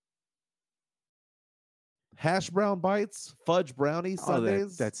 hash brown bites, fudge brownie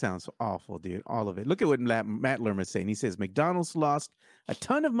sundaes. That sounds awful, dude. All of it. Look at what Matt Lerman's saying. He says McDonald's lost a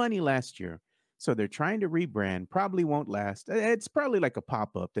ton of money last year, so they're trying to rebrand. Probably won't last. It's probably like a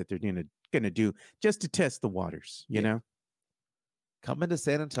pop-up that they're gonna do just to test the waters, you know? Coming to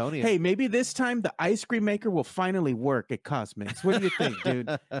San Antonio. Hey, maybe this time the ice cream maker will finally work at Cosmix. What do you think,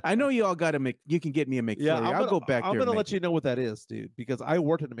 dude? I know you all got you can get me a McFlurry. Yeah, I'll go back there. I'm going to let you know what that is, dude, because I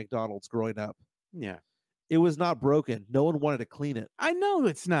worked at a McDonald's growing up. Yeah. It was not broken. No one wanted to clean it. I know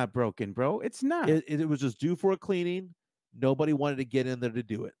it's not broken, bro. It's not. It was just due for a cleaning. Nobody wanted to get in there to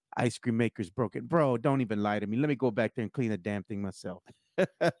do it. Ice cream maker's broken. Bro, don't even lie to me. Let me go back there and clean the damn thing myself.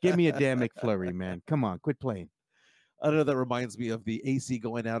 Give me a damn McFlurry, man. Come on, quit playing. I don't know. That reminds me of the AC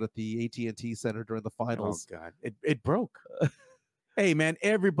going out at the AT&T Center during the finals. Oh, God. It broke. Hey, man,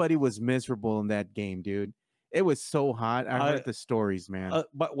 everybody was miserable in that game, dude. It was so hot. I heard the stories, man.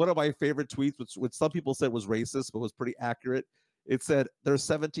 But one of my favorite tweets, which some people said was racist, but was pretty accurate. It said, there's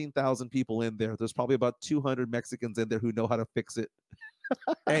 17,000 people in there. There's probably about 200 Mexicans in there who know how to fix it.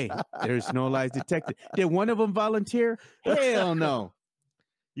 Hey, there's no lies detected. Did one of them volunteer? Hell no.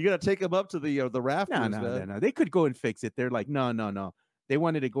 You got to take them up to the rafters. No. They could go and fix it. They're like, no. They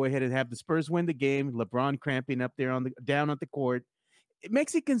wanted to go ahead and have the Spurs win the game. LeBron cramping up there down at the court.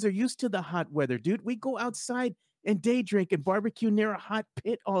 Mexicans are used to the hot weather, dude. We go outside and day drink and barbecue near a hot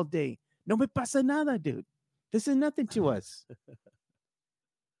pit all day. No me pasa nada, dude. This is nothing to us.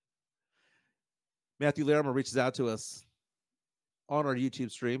 Matthew Larimer reaches out to us on our YouTube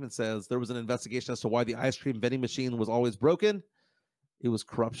stream and says there was an investigation as to why the ice cream vending machine was always broken. It was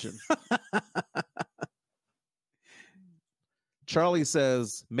corruption. Charlie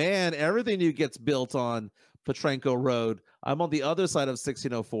says, man, everything new gets built on Potranco Road. I'm on the other side of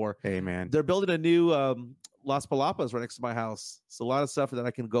 1604. Hey, man. They're building a new Las Palapas right next to my house. It's a lot of stuff that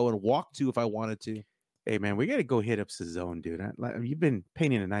I can go and walk to if I wanted to. Hey, man, we got to go hit up Sohan, dude. You've been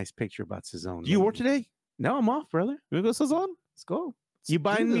painting a nice picture about Sohan. Do you work today? No, I'm off, brother. You want to go Sohan? Let's go. You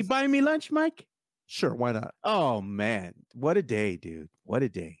buying me lunch, Mike? Sure, why not? Oh, man. What a day, dude. What a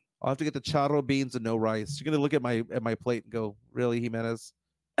day. I'll have to get the charro beans and no rice. You're going to look at my plate and go, really, Jimenez?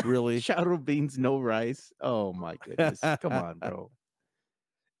 Really? Charro beans, no rice. Oh, my goodness. Come on, bro.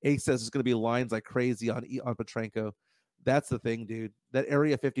 Ace says there's going to be lines like crazy on Potranco. That's the thing, dude. That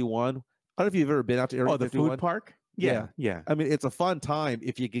Area 51. I don't know if you've ever been out to Area 51. The food park? Yeah. I mean, it's a fun time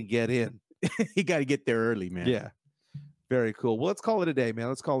if you can get in. You got to get there early, man. Yeah. Very cool. Well, let's call it a day, man.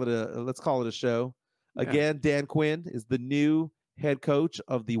 Let's call it a show. Yeah. Again, Dan Quinn is the new head coach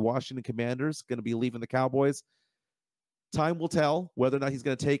of the Washington Commanders, going to be leaving the Cowboys. Time will tell whether or not he's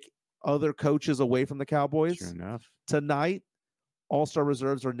going to take other coaches away from the Cowboys. Sure enough. Tonight, All-Star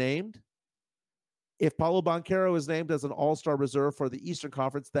reserves are named. If Paulo Banchero is named as an All-Star reserve for the Eastern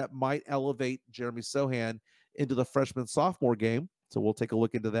Conference, that might elevate Jeremy Sochan into the freshman-sophomore game. So we'll take a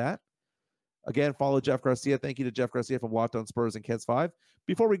look into that. Again, follow Jeff Garcia. Thank you to Jeff Garcia from Locked On Spurs and Kids 5.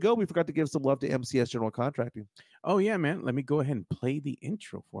 Before we go, we forgot to give some love to MCS General Contracting. Oh, yeah, man. Let me go ahead and play the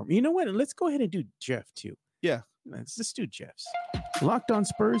intro for me. You know what? Let's go ahead and do Jeff, too. Yeah. Let's just do Jeff's. Locked On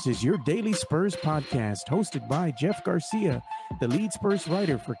Spurs is your daily Spurs podcast, hosted by Jeff Garcia, the lead Spurs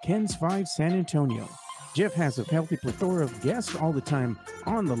writer for Ken's 5 San Antonio. Jeff has a healthy plethora of guests all the time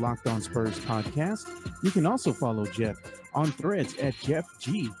on the Locked On Spurs podcast. You can also follow Jeff on Threads at Jeff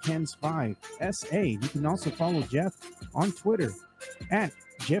G Ken's 5 SA. You can also follow Jeff on Twitter at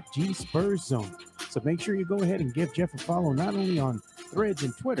Jeff G Spurs Zone. So make sure you go ahead and give Jeff a follow not only on Threads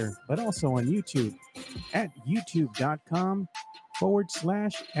and Twitter, but also on YouTube at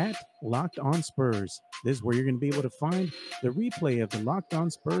youtube.com/@Locked On Spurs. This is where you're going to be able to find the replay of the Locked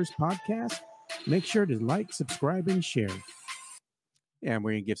On Spurs podcast. Make sure to like, subscribe, and share. And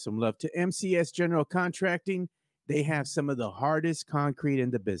we're going to give some love to MCS General Contracting. They have some of the hardest concrete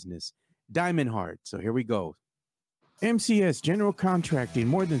in the business. Diamond hard. So here we go. MCS General Contracting,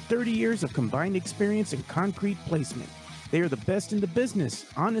 more than 30 years of combined experience in concrete placement. They are the best in the business.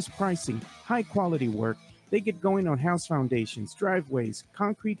 Honest pricing, high quality work. They get going on house foundations, driveways,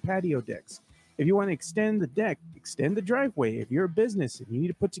 concrete patio decks. If you want to extend the deck, extend the driveway. If you're a business and you need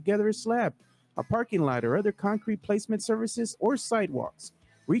to put together a slab, a parking lot, or other concrete placement services or sidewalks,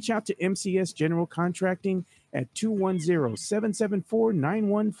 reach out to MCS General Contracting at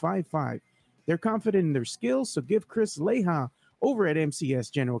 210-774-9155. They're confident in their skills, so give Chris Leha over at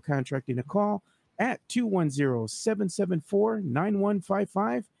MCS General Contracting a call at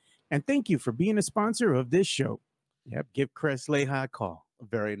 210-774-9155. And thank you for being a sponsor of this show. Yep, give Chris Leha a call.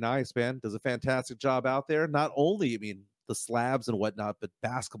 Very nice, man. Does a fantastic job out there. Not only, the slabs and whatnot, but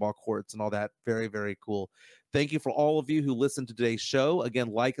basketball courts and all that. Very, very cool. Thank you for all of you who listened to today's show.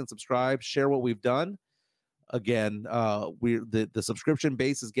 Again, like and subscribe, share what we've done. Again, the subscription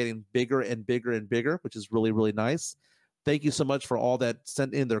base is getting bigger and bigger and bigger, which is really, really nice. Thank you so much for all that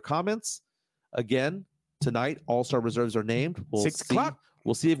sent in their comments. Again, tonight, All-Star reserves are named. 6 o'clock.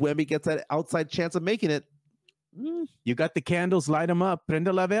 We'll see if Wemby gets that outside chance of making it. You got the candles, light them up.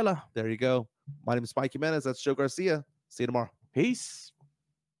 Prende la vela. There you go. My name is Mike Jimenez. That's Joe Garcia. See you tomorrow. Peace.